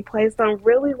awareness to be placed on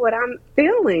really what I'm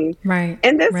feeling. Right.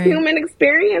 And this human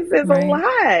experience is a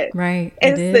lot. Right.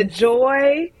 It's the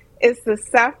joy, it's the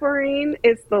suffering,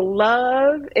 it's the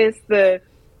love, it's the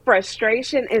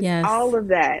frustration, it's all of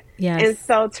that. Yes. And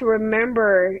so to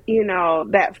remember,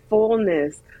 that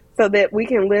fullness so that we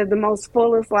can live the most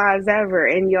fullest lives ever.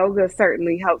 And yoga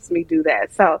certainly helps me do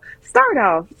that. So start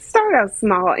off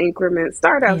small increments,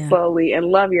 start off slowly, and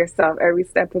love yourself every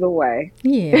step of the way.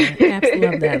 Yeah,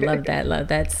 absolutely. Love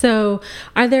that. So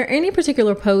are there any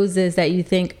particular poses that you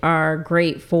think are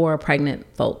great for pregnant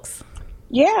folks?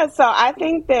 Yeah, so I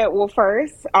think that, well,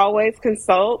 first, always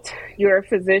consult your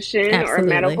physician or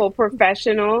medical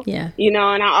professional. Yeah. And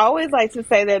I always like to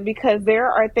say that because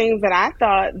there are things that I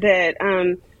thought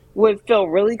that would feel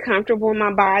really comfortable in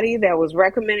my body that was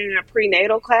recommended in a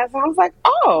prenatal class. And I was like,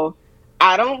 oh,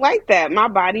 I don't like that. My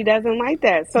body doesn't like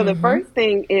that. So the first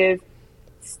thing is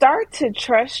start to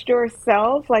trust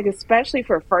yourself, like especially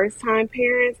for first-time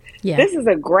parents. Yeah. This is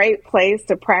a great place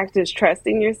to practice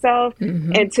trusting yourself.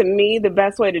 And to me, the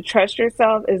best way to trust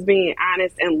yourself is being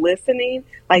honest and listening,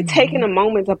 like taking a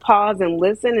moment to pause and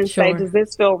listen and say, does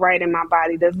this feel right in my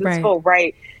body? Does this feel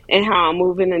right in how I'm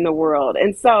moving in the world?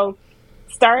 And so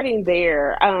starting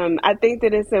there, I think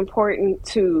that it's important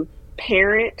to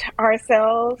parent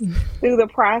ourselves through the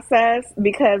process,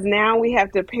 because now we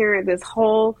have to parent this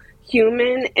whole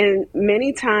human, and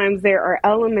many times there are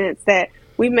elements that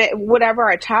we may, whatever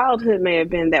our childhood may have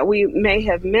been, that we may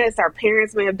have missed. Our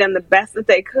parents may have done the best that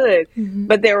they could,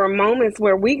 but there were moments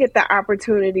where we get the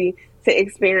opportunity to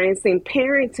experiencing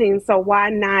parenting, so why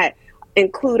not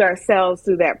include ourselves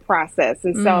through that process?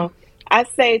 And so I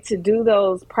say to do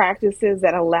those practices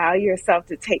that allow yourself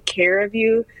to take care of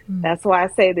you. That's why I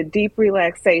say the deep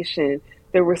relaxation,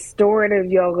 the restorative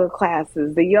yoga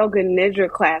classes, the yoga nidra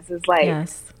classes. Like,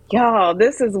 y'all,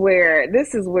 this is where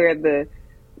the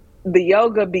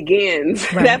yoga begins.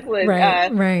 That's what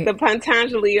the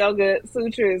Patanjali Yoga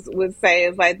Sutras would say,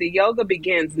 is like the yoga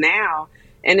begins now.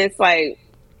 And it's like,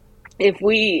 if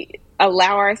we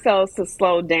allow ourselves to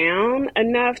slow down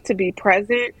enough to be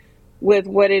present with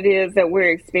what it is that we're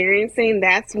experiencing,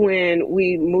 that's when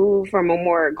we move from a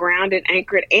more grounded,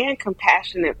 anchored, and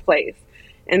compassionate place.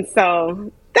 And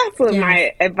so that's what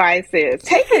my advice is.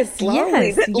 Take it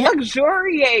slowly.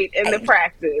 Luxuriate in the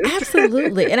practice.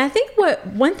 Absolutely. And I think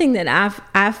one thing that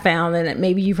I've found, and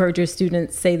maybe you've heard your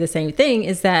students say the same thing,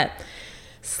 is that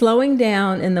slowing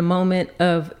down in the moment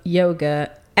of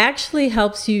yoga actually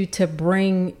helps you to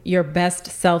bring your best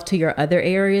self to your other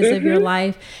areas of your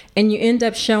life, and you end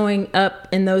up showing up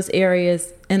in those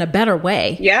areas in a better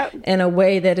way, in a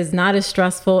way that is not as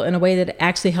stressful, in a way that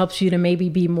actually helps you to maybe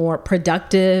be more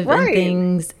productive in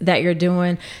things that you're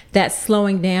doing. That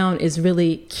slowing down is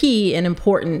really key and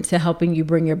important to helping you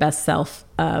bring your best self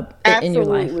in your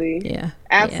life.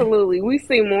 Absolutely. We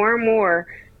see more and more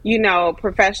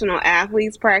professional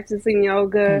athletes practicing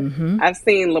yoga. I've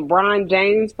seen LeBron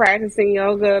James practicing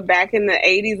yoga back in the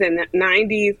 80s and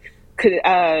 90s.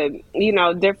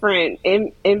 Different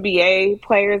NBA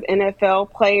players,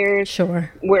 NFL players,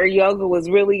 where yoga was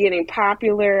really getting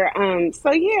popular. And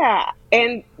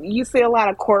you see a lot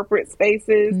of corporate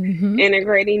spaces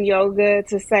integrating yoga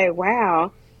to say,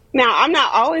 wow. Now, I'm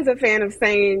not always a fan of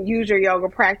saying use your yoga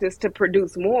practice to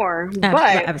produce more,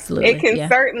 but it can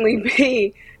certainly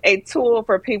be a tool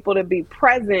for people to be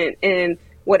present in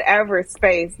whatever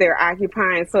space they're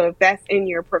occupying. So if that's in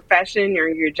your profession or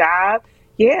your job,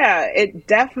 Yeah, it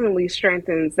definitely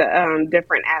strengthens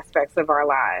different aspects of our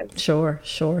lives.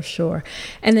 Sure.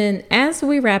 And then as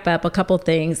we wrap up, a couple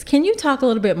things. Can you talk a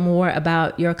little bit more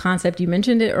about your concept? You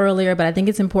mentioned it earlier, but I think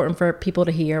it's important for people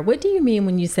to hear. What do you mean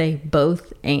when you say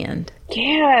both and?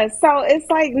 Yeah, so it's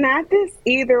like not this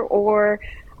either or.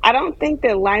 I don't think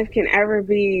that life can ever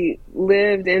be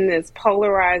lived in this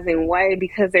polarizing way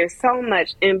because there's so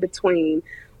much in between.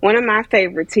 One of my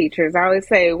favorite teachers, I always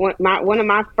say one of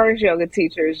my first yoga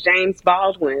teachers, James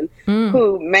Baldwin,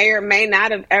 who may or may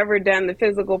not have ever done the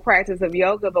physical practice of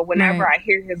yoga, but whenever I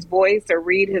hear his voice or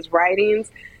read his writings,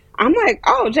 I'm like,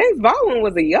 oh, James Baldwin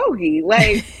was a yogi.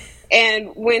 Like, and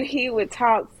when he would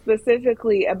talk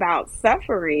specifically about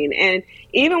suffering, and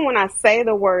even when I say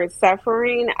the word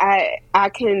suffering, I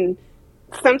can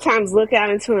sometimes look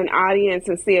out into an audience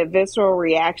and see a visceral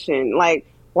reaction. Like,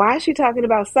 why is she talking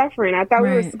about suffering? I thought we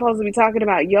were supposed to be talking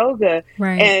about yoga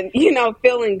and,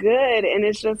 feeling good. And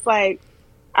it's just like,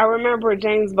 I remember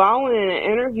James Baldwin in an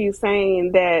interview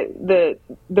saying that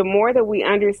the more that we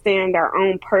understand our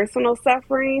own personal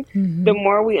suffering, the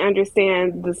more we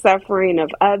understand the suffering of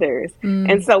others.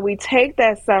 And so we take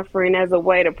that suffering as a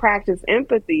way to practice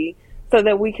empathy so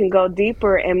that we can go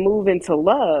deeper and move into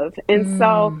love. And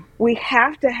so we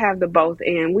have to have the both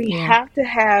and. We have to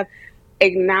have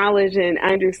acknowledge and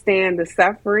understand the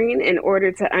suffering in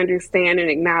order to understand and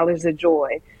acknowledge the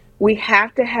joy. We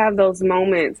have to have those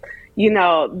moments,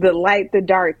 the light, the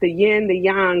dark, the yin, the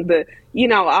yang,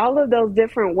 all of those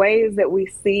different ways that we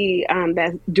see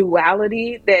that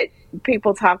duality that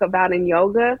people talk about in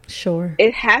yoga. Sure.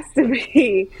 It has to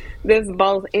be this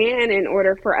both and in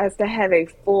order for us to have a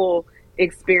full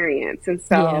experience. And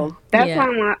so that's why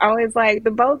I'm always like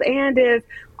the both and is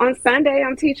on Sunday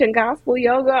I'm teaching gospel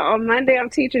yoga, on Monday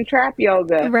I'm teaching trap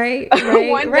yoga. Right.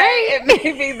 One day it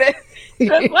may be this.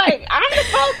 Just like I'm the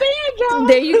both and, y'all.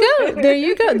 There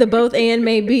you go. The both and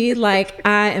may be like,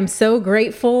 I am so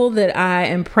grateful that I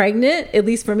am pregnant, at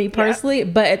least for me personally,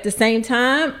 but at the same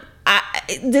time,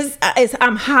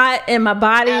 I'm hot and my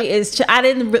body is.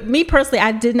 Me personally,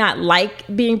 I did not like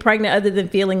being pregnant other than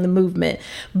feeling the movement,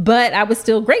 but I was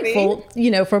still grateful,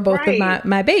 for both of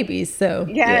my babies. So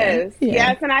yes,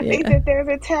 and I think that there's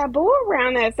a taboo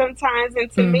around that sometimes,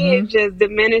 and to me, it just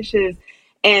diminishes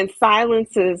and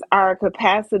silences our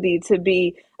capacity to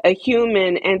be a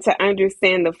human and to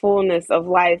understand the fullness of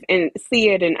life and see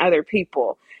it in other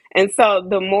people. And so,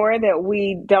 the more that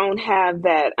we don't have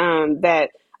that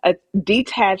a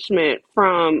detachment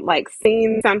from like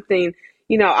seeing something,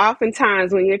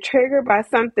 oftentimes when you're triggered by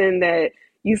something that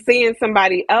you see in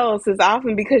somebody else is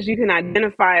often because you can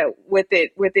identify with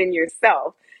it within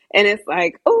yourself. And it's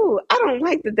like, oh, I don't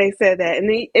like that they said that. And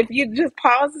then if you just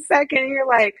pause a second and you're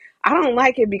like, I don't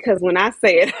like it because when I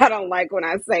say it, I don't like when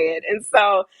I say it. And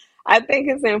so I think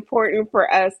it's important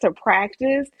for us to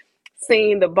practice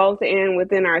seeing the both and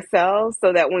within ourselves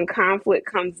so that when conflict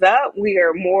comes up, we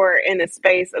are more in a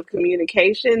space of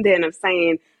communication than of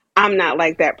saying, I'm not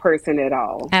like that person at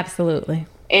all. Absolutely.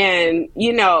 And,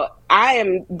 I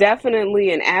am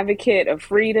definitely an advocate of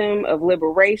freedom, of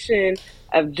liberation,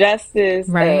 of justice,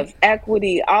 of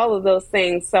equity, all of those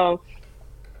things. So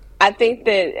I think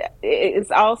that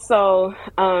it's also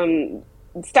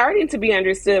starting to be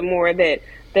understood more that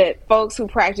folks who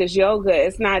practice yoga,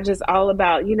 it's not just all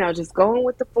about, just going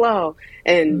with the flow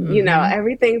and,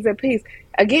 everything's at peace.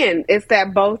 Again, it's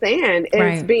that both and.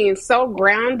 It's being so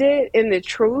grounded in the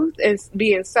truth. It's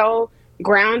being so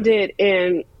grounded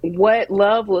in what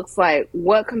love looks like,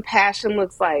 what compassion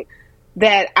looks like,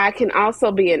 that I can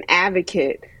also be an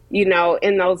advocate,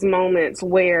 in those moments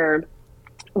where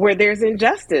there's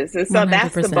injustice. And so 100%.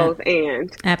 That's the both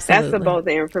and. Absolutely. That's the both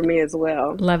and for me as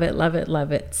well. Love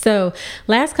it. So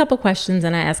last couple questions,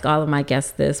 and I ask all of my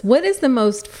guests this. What is the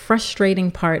most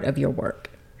frustrating part of your work?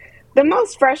 The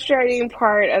most frustrating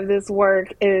part of this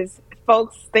work is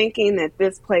folks thinking that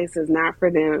this place is not for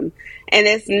them. And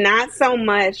it's not so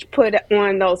much put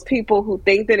on those people who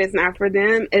think that it's not for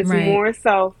them. It's more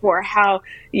so for how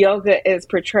yoga is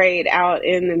portrayed out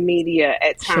in the media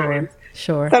at times.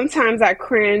 Sure. Sometimes I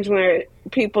cringe when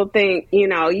people think,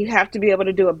 you have to be able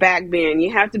to do a back bend.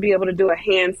 You have to be able to do a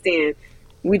handstand.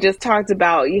 We just talked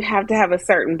about you have to have a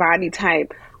certain body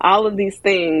type. All of these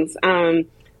things.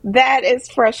 That is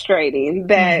frustrating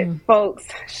that folks,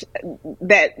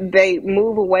 that they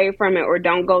move away from it or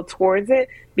don't go towards it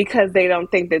because they don't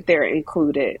think that they're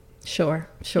included. Sure.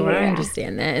 Yeah. I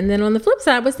understand that. And then on the flip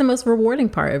side, what's the most rewarding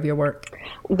part of your work?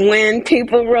 When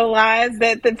people realize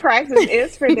that the practice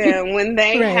is for them, when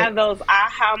they have those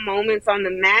aha moments on the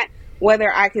mat,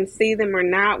 whether I can see them or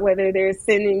not, whether they're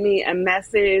sending me a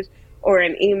message or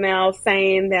an email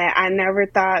saying that I never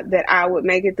thought that I would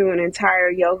make it through an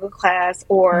entire yoga class,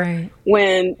 or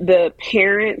when the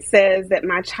parent says that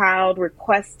my child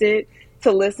requested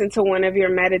to listen to one of your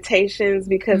meditations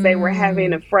because they were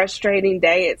having a frustrating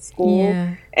day at school,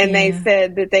 and they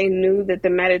said that they knew that the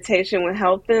meditation would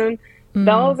help them.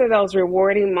 Those are those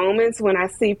rewarding moments when I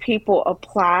see people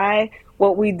apply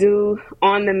what we do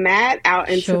on the mat out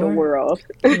into the world.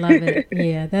 Love it.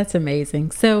 Yeah, that's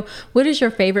amazing. So what is your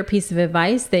favorite piece of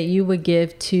advice that you would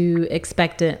give to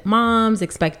expectant moms,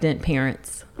 expectant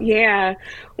parents? Yeah.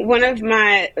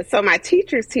 My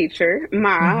teacher's teacher,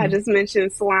 I just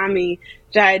mentioned Swami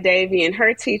Jayadevi, and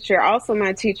her teacher, also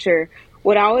my teacher,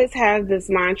 would always have this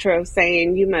mantra of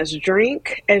saying, you must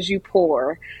drink as you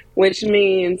pour, which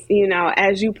means,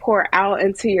 as you pour out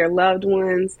into your loved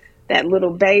ones, that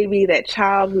little baby, that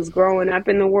child who's growing up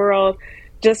in the world,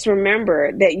 just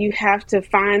remember that you have to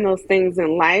find those things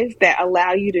in life that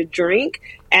allow you to drink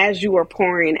as you are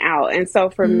pouring out. And so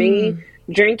for me,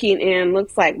 drinking in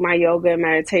looks like my yoga and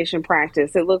meditation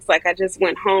practice. It looks like I just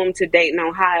went home to Dayton,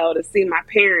 Ohio to see my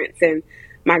parents and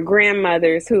my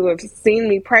grandmothers who have seen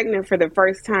me pregnant for the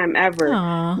first time ever.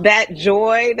 Aww. That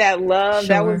joy, that love,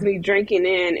 that was me drinking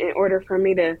in order for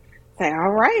me to say,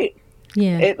 all right,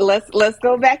 let's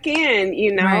go back in,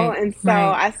 And so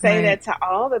I say that to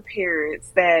all the parents,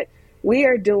 that we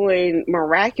are doing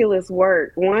miraculous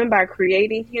work, one, by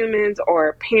creating humans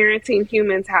or parenting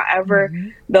humans, however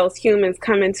those humans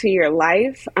come into your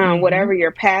life, whatever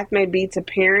your path may be to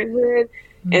parenthood,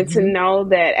 and to know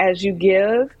that as you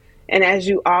give and as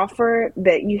you offer,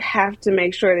 that you have to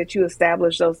make sure that you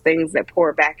establish those things that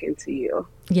pour back into you.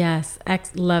 Yes.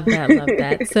 Love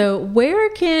that. So where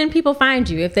can people find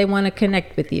you if they want to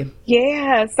connect with you?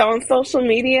 Yeah. So on social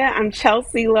media, I'm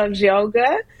Chelsea Loves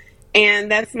Yoga, and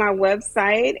that's my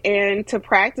website. And to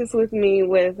practice with me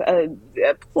with a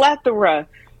plethora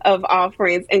of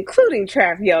offerings, including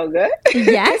trap yoga.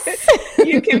 Yes.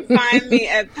 You can find me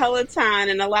at Peloton.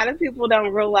 And a lot of people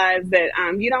don't realize that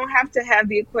you don't have to have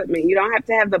the equipment. You don't have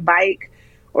to have the bike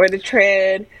or the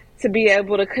tread to be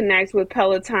able to connect with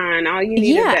Peloton. All you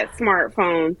need is that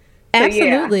smartphone. So,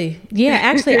 absolutely. Yeah.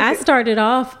 Actually, I started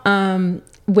off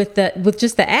with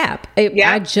just the app.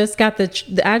 I just got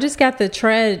the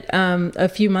tread a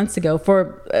few months ago.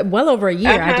 For well over a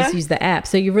year. I just use the app,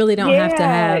 so you really don't have to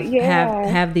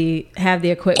have the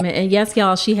equipment. And yes,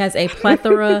 y'all, she has a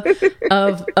plethora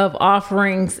of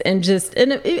offerings, and just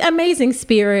an amazing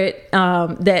spirit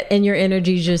that in your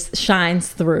energy just shines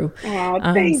through.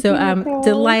 So I'm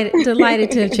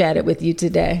delighted to have chatted with you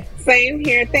today. Same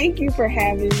here. Thank you for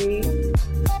having me.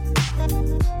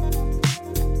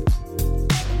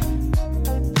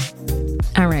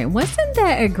 All right. Wasn't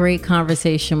that a great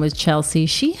conversation with Chelsea?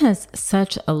 She has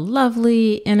such a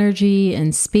lovely energy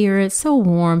and spirit, so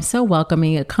warm, so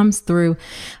welcoming. It comes through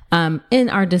in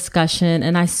our discussion,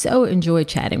 and I so enjoy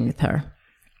chatting with her.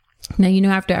 Now,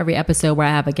 after every episode where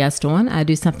I have a guest on, I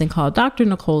do something called Dr.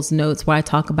 Nicole's Notes, where I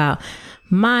talk about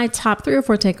my top 3 or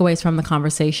 4 takeaways from the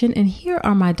conversation. And here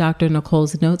are my Dr.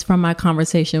 Nicole's notes from my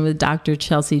conversation with Dr.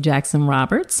 Chelsea Jackson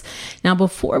Roberts. Now,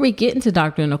 before we get into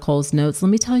Dr. Nicole's notes, let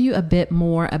me tell you a bit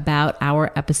more about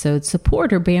our episode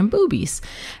supporter, Bamboobies.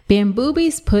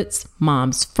 Bamboobies puts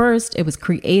moms first. It was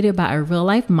created by a real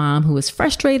life mom who was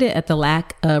frustrated at the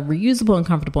lack of reusable and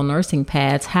comfortable nursing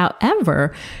pads.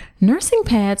 However, nursing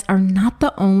pads are not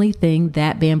the only thing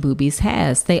that Bamboobies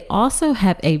has. They also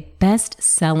have a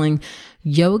best-selling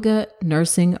yoga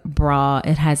nursing bra.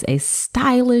 It has a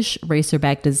stylish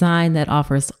racerback design that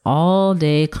offers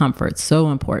all-day comfort.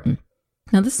 So important.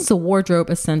 Now, this is a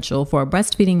wardrobe essential for a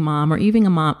breastfeeding mom or even a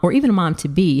mom to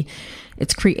be.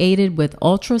 It's created with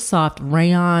ultra soft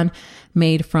rayon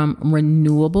made from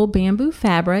renewable bamboo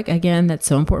fabric. Again, that's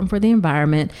so important for the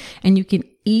environment. And you can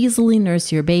easily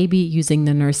nurse your baby using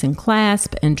the nursing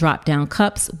clasp and drop down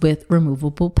cups with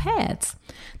removable pads.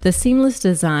 The seamless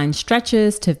design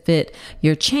stretches to fit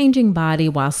your changing body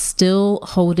while still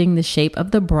holding the shape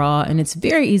of the bra, and it's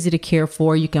very easy to care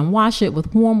for. You can wash it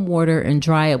with warm water and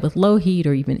dry it with low heat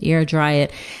or even air dry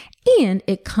it. And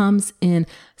it comes in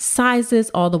sizes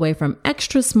all the way from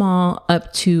extra small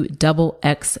up to double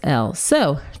XL.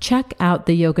 So check out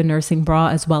the yoga nursing bra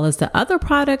as well as the other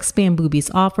products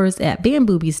Bamboobies offers at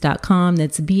bamboobies.com.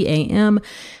 That's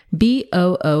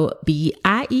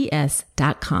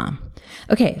BAMBOOBIES.com.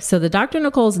 Okay, so the Dr.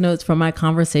 Nicole's notes from my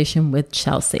conversation with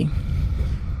Chelsea.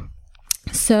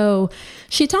 So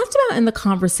she talked about in the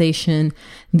conversation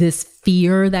this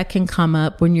fear that can come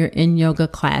up when you're in yoga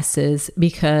classes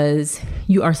because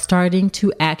you are starting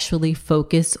to actually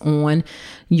focus on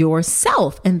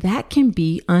yourself, and that can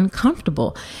be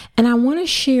uncomfortable. And I want to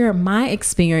share my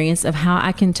experience of how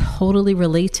I can totally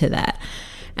relate to that.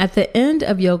 At the end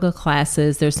of yoga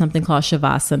classes, there's something called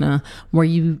Shavasana, where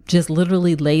you just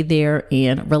literally lay there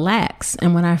and relax.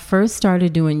 And when I first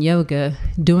started doing yoga,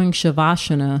 doing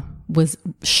Shavasana,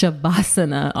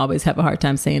 always have a hard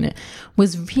time saying it,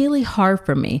 was really hard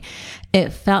for me.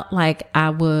 It felt like I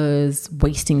was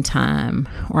wasting time,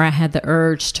 or I had the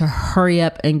urge to hurry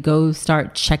up and go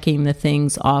start checking the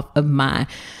things off of my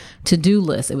to-do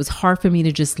list. It was hard for me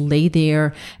to just lay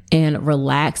there and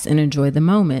relax and enjoy the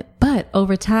moment. But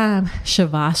over time,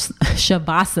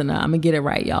 Shavasana, I'm gonna get it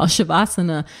right, y'all.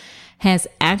 Shavasana has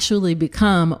actually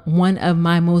become one of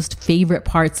my most favorite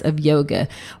parts of yoga,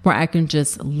 where I can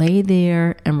just lay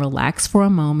there and relax for a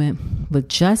moment with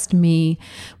just me,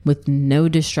 with no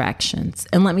distractions.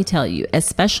 And let me tell you,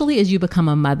 especially as you become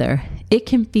a mother, it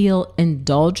can feel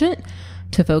indulgent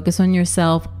to focus on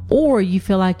yourself, or you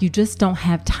feel like you just don't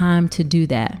have time to do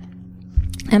that.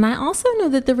 And I also know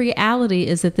that the reality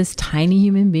is that this tiny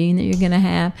human being that you're going to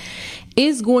have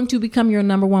is going to become your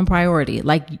number one priority.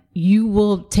 Like, you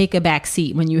will take a back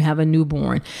seat when you have a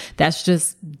newborn. That's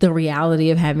just the reality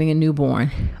of having a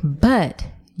newborn. But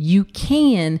you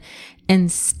can and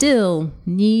still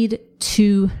need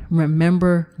to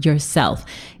remember yourself.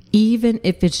 Even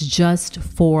if it's just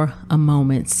for a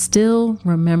moment, still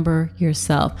remember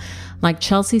yourself. Like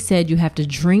Chelsea said, you have to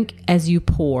drink as you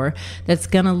pour. That's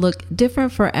going to look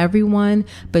different for everyone,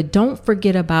 but don't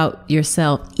forget about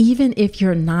yourself, even if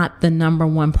you're not the number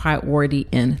one priority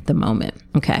in the moment.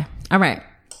 Okay. All right.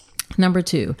 Number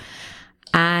 2,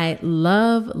 I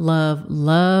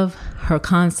love her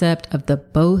concept of the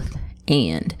both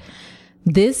and.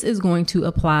 This is going to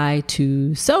apply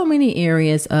to so many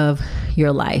areas of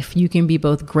your life. You can be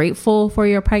both grateful for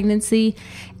your pregnancy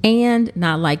and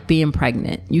not like being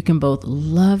pregnant. You can both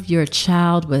love your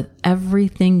child with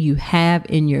everything you have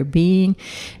in your being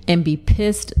and be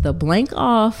pissed the blank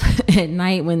off at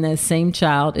night when that same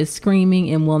child is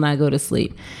screaming and will not go to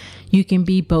sleep. You can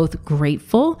be both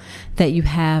grateful that you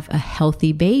have a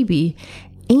healthy baby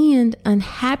and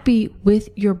unhappy with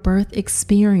your birth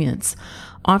experience.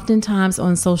 Oftentimes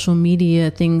on social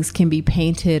media, things can be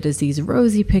painted as these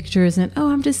rosy pictures and, oh,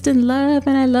 I'm just in love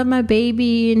and I love my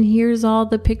baby and here's all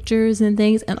the pictures and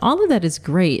things. And all of that is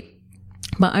great.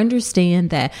 But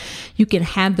understand that you can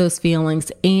have those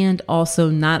feelings and also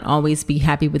not always be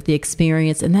happy with the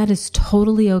experience. And that is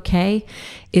totally okay.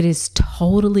 It is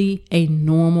totally a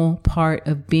normal part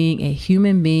of being a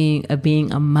human being, of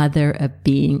being a mother, of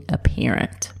being a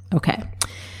parent. Okay.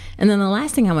 And then the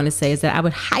last thing I want to say is that I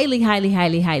would highly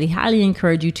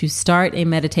encourage you to start a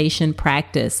meditation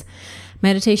practice.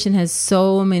 Meditation has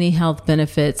so many health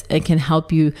benefits. It can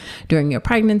help you during your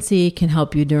pregnancy, can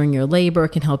help you during your labor,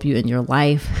 can help you in your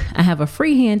life. I have a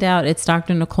free handout. It's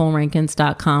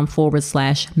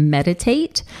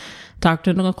drnicolerankins.com/meditate.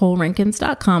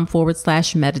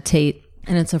 drnicolerankins.com/meditate.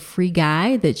 And it's a free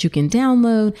guide that you can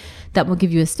download that will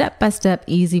give you a step-by-step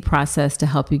easy process to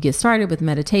help you get started with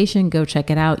meditation. Go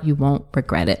check it out. You won't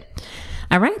regret it.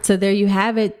 All right. So there you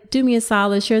have it. Do me a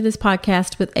solid. Share this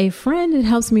podcast with a friend. It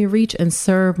helps me reach and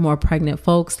serve more pregnant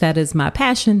folks. That is my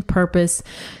passion, purpose,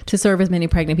 to serve as many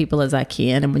pregnant people as I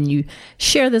can. And when you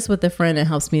share this with a friend, it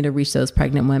helps me to reach those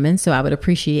pregnant women. So I would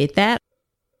appreciate that.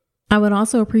 I would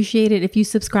also appreciate it if you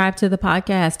subscribe to the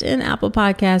podcast in Apple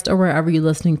Podcast or wherever you're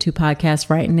listening to podcasts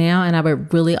right now. And I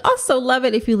would really also love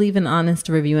it if you leave an honest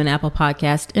review in Apple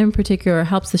Podcast. In particular,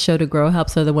 helps the show to grow,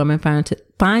 helps other women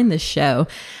find the show.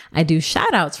 I do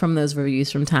shout outs from those reviews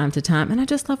from time to time. And I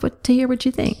just love to hear what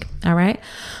you think. All right.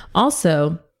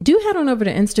 Also, do head on over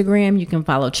to Instagram. You can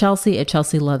follow Chelsea at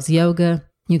Chelsea Loves Yoga.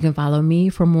 You can follow me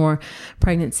for more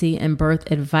pregnancy and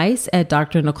birth advice at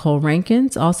Dr. Nicole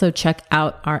Rankins. Also check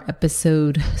out our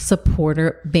episode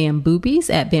supporter Bamboobies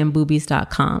at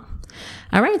bamboobies.com.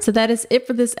 All right. So that is it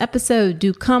for this episode.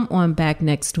 Do come on back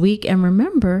next week. And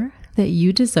remember that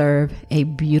you deserve a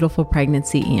beautiful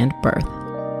pregnancy and birth.